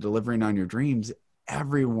 steps to delivering on your dreams,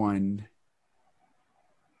 everyone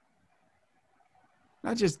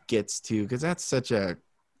not just gets to, because that's such a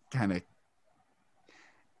kind of,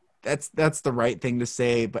 that's the right thing to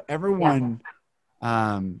say, but everyone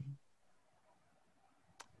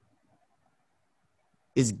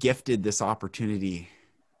is gifted this opportunity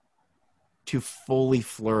to fully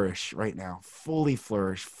flourish right now, fully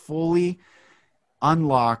flourish, fully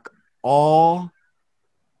unlock all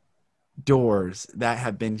doors that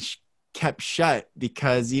have been kept shut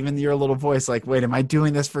because even your little voice, like, wait, am I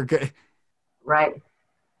doing this for good? Right.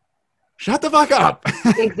 Shut the fuck up.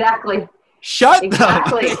 Exactly. Shut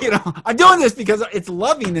exactly. up. You know, I'm doing this because it's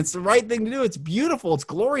loving. It's the right thing to do. It's beautiful. It's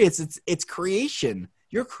glorious. It's creation.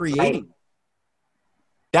 You're creating. Right.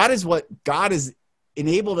 That is what God has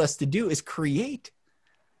enabled us to do, is create.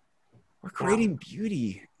 We're creating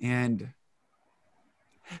beauty. And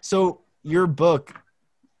so your book,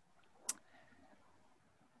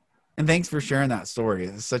 and thanks for sharing that story.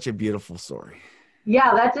 It's such a beautiful story.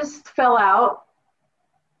 Yeah, that just fell out.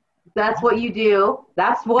 That's what you do.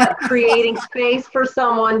 That's what creating space for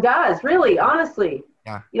someone does, really, honestly.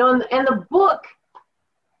 Yeah. You know, and the book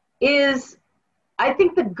is, I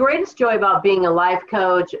think the greatest joy about being a life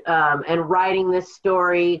coach and writing this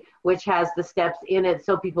story, which has the steps in it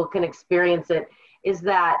so people can experience it, is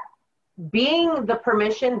that being the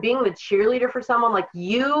permission, being the cheerleader for someone like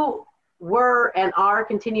you were and are,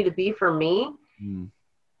 continue to be for me.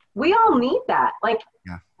 We all need that. Like,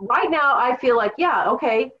 right now, I feel like, yeah,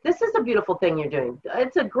 okay, this is a beautiful thing you're doing.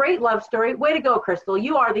 It's a great love story. Way to go, Crystal.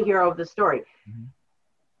 You are the hero of the story.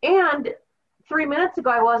 And 3 minutes ago,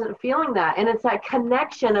 I wasn't feeling that. And it's that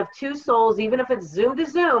connection of two souls, even if it's Zoom to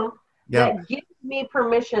Zoom, that gives me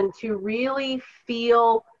permission to really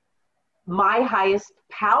feel my highest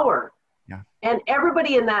power. And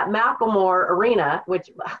everybody in that Macklemore arena, which,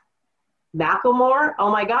 Macklemore,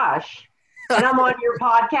 oh my gosh. And I'm on your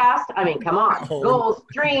podcast. I mean, come on. Goals,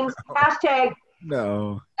 dreams, hashtag.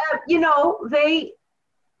 No. You know, they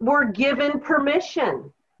were given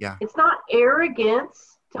permission. Yeah. It's not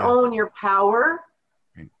arrogance to own your power.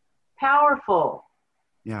 Right. Powerful.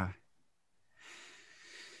 Yeah.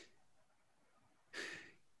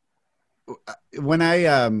 When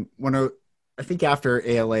I think after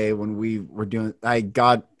ALA, when we were doing, I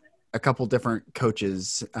got a couple different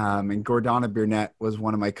coaches, and Gordana Burnett was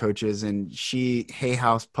one of my coaches, and she, Hay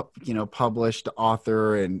House, published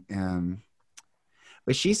author, and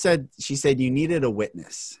but she said you needed a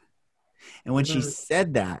witness, and when she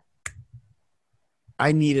said that,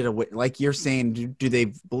 I needed a witness. Like you're saying, do they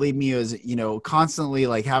believe me as, constantly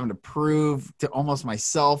like having to prove to almost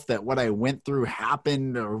myself that what I went through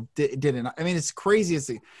happened or didn't? I mean, it's crazy. It's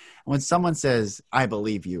when someone says, "I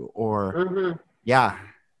believe you," or yeah.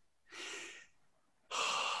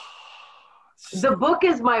 The book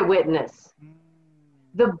is my witness.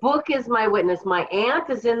 The book is my witness. My aunt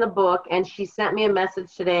is in the book, and she sent me a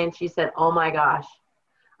message today, and she said, oh my gosh,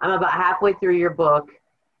 I'm about halfway through your book.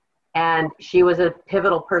 And she was a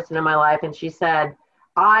pivotal person in my life. And she said,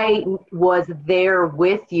 I was there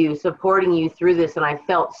with you, supporting you through this, and I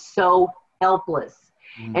felt so helpless.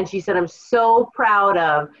 And she said, I'm so proud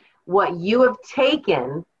of what you have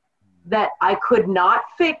taken that I could not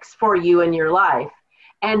fix for you in your life,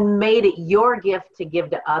 and made it your gift to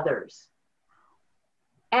give to others.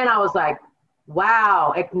 And I was like,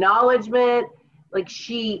 wow, acknowledgement. Like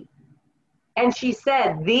she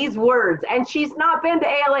said these words, and she's not been to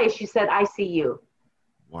ALA. She said, I see you.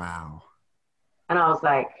 Wow. And I was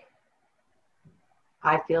like,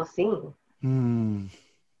 I feel seen. And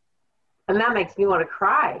that makes me want to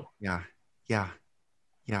cry. Yeah. You're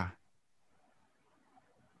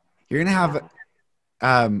going to have,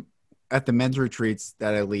 at the men's retreats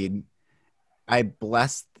that I lead, I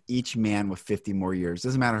bless each man with 50 more years.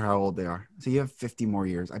 Doesn't matter how old they are. So you have 50 more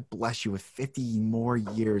years. I bless you with 50 more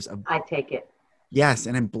years of. I take it. Yes.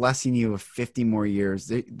 And I'm blessing you with 50 more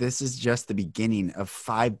years. This is just the beginning of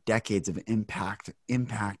 5 decades of impact,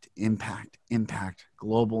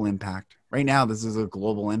 global impact. Right now, this is a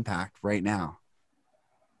global impact right now.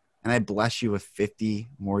 And I bless you with 50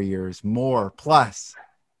 more years, more plus.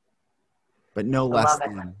 But no less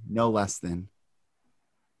than.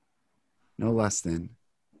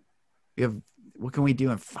 What can we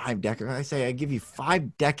do in 5 decades? I say, I give you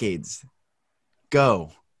 5 decades.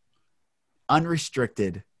 Go.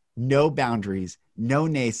 Unrestricted. no boundaries, no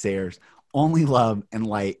naysayers, only love and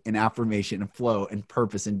light and affirmation and flow and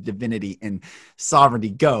purpose and divinity and sovereignty.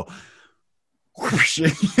 Go.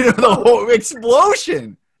 The whole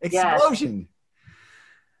explosion. Yes.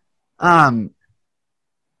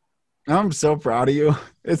 I'm so proud of you.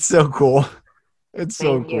 It's so cool. It's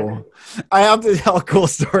so Thank cool. you. I have to tell a cool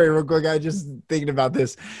story real quick. I just thinking about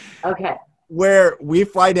this. Okay. Where we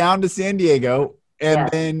fly down to San Diego and Yes.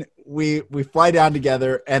 then we fly down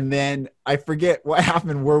together, and then I forget what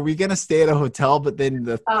happened. Were we gonna stay at a hotel, but then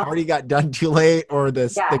the party got done too late, or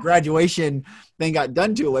the graduation thing got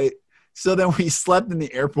done too late? So then we slept in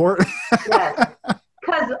the airport. Yes.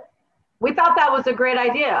 Because we thought that was a great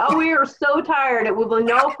idea. Oh, we were so tired. It would be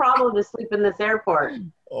no problem to sleep in this airport.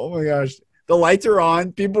 Oh my gosh. The lights are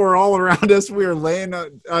on. People were all around us. We were laying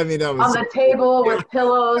that was on the table with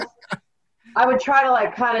pillows. I would try to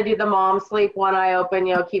like kind of do the mom sleep, one eye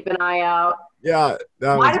open, keep an eye out. Yeah.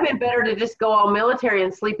 Might have been better to just go all military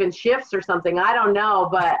and sleep in shifts or something. I don't know,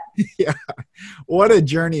 but yeah. What a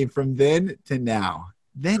journey from then to now.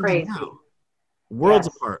 Crazy. To now. Worlds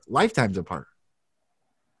apart, lifetimes apart.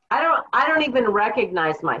 I don't even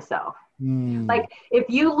recognize myself. Like if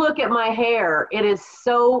you look at my hair, it is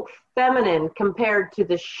so feminine compared to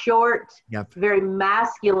the short, very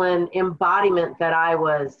masculine embodiment that I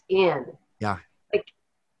was in. Yeah. Like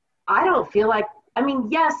I don't feel like,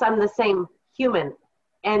 yes, I'm the same human,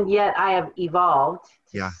 and yet I have evolved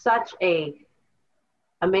to such a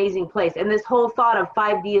amazing place. And this whole thought of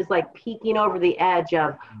 5D is like peeking over the edge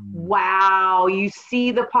of, wow, you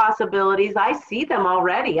see the possibilities. I see them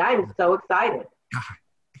already. I'm so excited.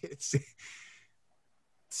 It's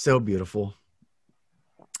so beautiful.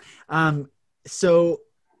 So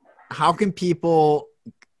how can people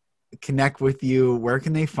connect with you? Where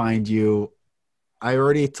can they find you? I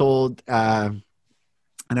already told, and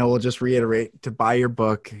I will just reiterate, to buy your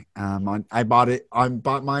book. I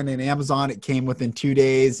bought mine in Amazon. It came within 2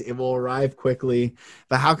 days. It will arrive quickly.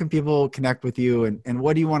 But how can people connect with you, and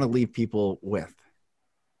what do you want to leave people with?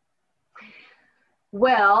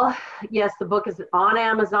 Well, yes, the book is on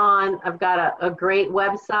Amazon. I've got a great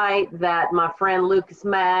website that my friend Lucas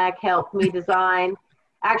Mack helped me design.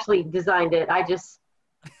 Actually designed it. I just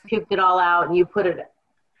puked it all out and you put it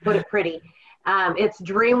pretty. It's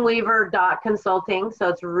dreamweaver.consulting, so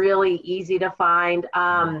it's really easy to find.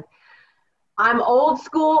 I'm old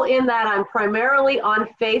school in that I'm primarily on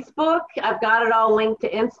Facebook. I've got it all linked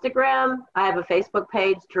to Instagram. I have a Facebook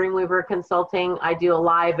page, Dreamweaver Consulting. I do a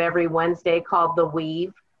live every Wednesday called The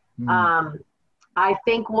Weave. I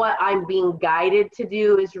think what I'm being guided to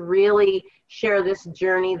do is really share this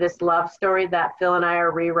journey, this love story that Phil and I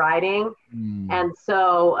are rewriting. And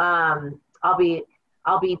so I'll be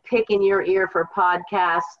picking your ear for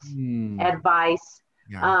podcast advice.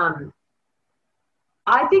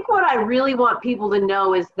 I think what I really want people to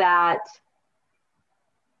know is that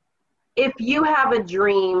if you have a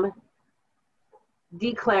dream,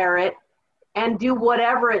 declare it and do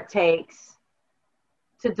whatever it takes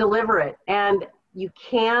to deliver it. And you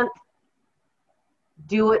can't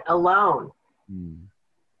do it alone.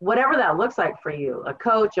 Whatever that looks like for you, a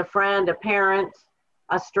coach, a friend, a parent,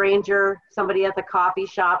 a stranger, somebody at the coffee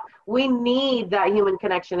shop. We need that human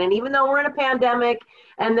connection. And even though we're in a pandemic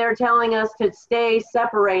and they're telling us to stay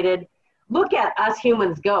separated, look at us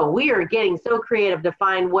humans go. We are getting so creative to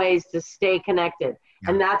find ways to stay connected.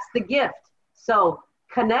 And that's the gift. So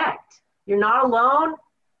connect. You're not alone.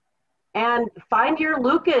 And find your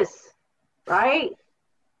Lucas, right?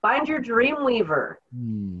 Find your Dreamweaver.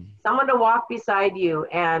 Someone to walk beside you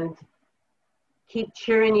and keep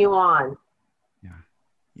cheering you on.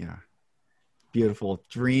 Yeah. Beautiful.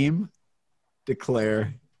 Dream,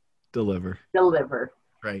 declare, deliver.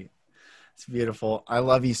 Right. It's beautiful. I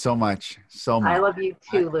love you so much. So much. I love you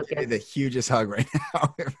too, Lucas. Give you the hugest hug right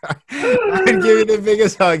now. I would give you the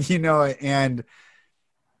biggest hug, and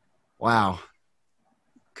wow.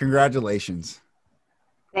 Congratulations.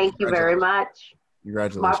 Thank you very much.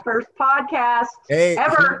 Congratulations. My first podcast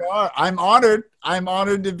ever. I'm honored. I'm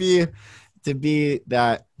honored to be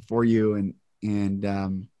that for you, and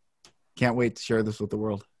can't wait to share this with the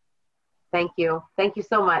world. Thank you. Thank you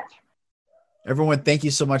so much. Everyone, thank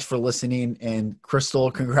you so much for listening. And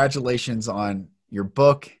Crystal, congratulations on your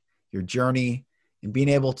book, your journey, and being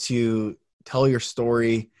able to tell your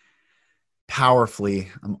story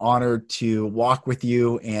powerfully. I'm honored to walk with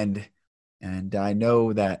you, and I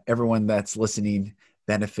know that everyone that's listening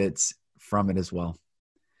benefits from it as well.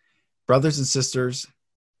 Brothers and sisters,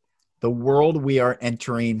 the world we are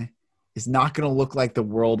entering is not going to look like the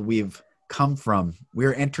world we've come from.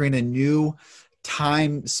 We're entering a new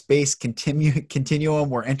time space continuum.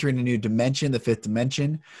 We're entering a new dimension, the fifth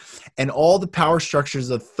dimension, and all the power structures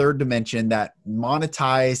of the third dimension that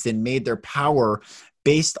monetized and made their power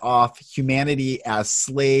based off humanity as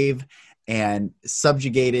slave and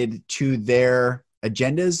subjugated to their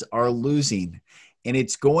agendas are losing. And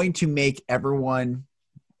it's going to make everyone,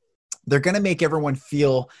 they're going to make everyone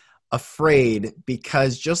feel afraid,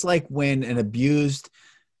 because just like when an abused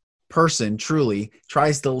person truly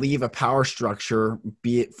tries to leave a power structure,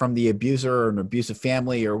 be it from the abuser or an abusive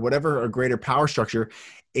family or whatever, a greater power structure,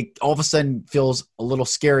 it all of a sudden feels a little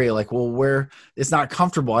scary. Like, well, where it's not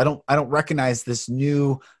comfortable. I don't recognize this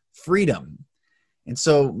new freedom. And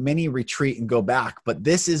so many retreat and go back, but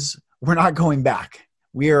we're not going back.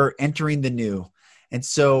 We are entering the new. And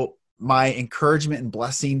so my encouragement and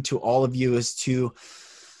blessing to all of you is to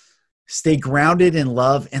stay grounded in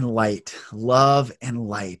love and light. Love and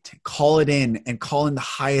light. Call it in, and call in the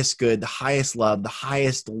highest good, the highest love, the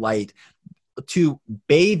highest light to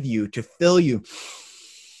bathe you, to fill you,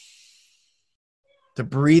 to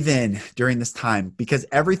breathe in during this time, because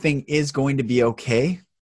everything is going to be okay.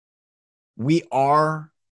 We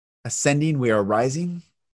are ascending, we are rising.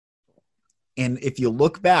 And if you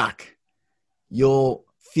look back, you'll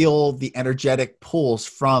feel the energetic pulls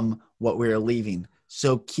from what we are leaving.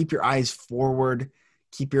 So keep your eyes forward,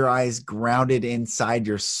 keep your eyes grounded inside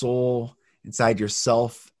your soul, inside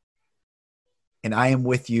yourself. And I am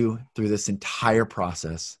with you through this entire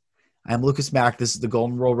process. I'm Lucas Mack. This is the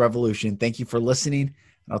Golden Rule Revolution. Thank you for listening,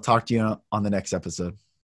 and I'll talk to you on the next episode.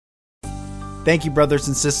 Thank you, brothers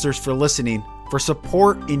and sisters, for listening. For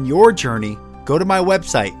support in your journey, go to my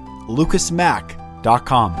website,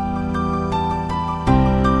 lucasmack.com.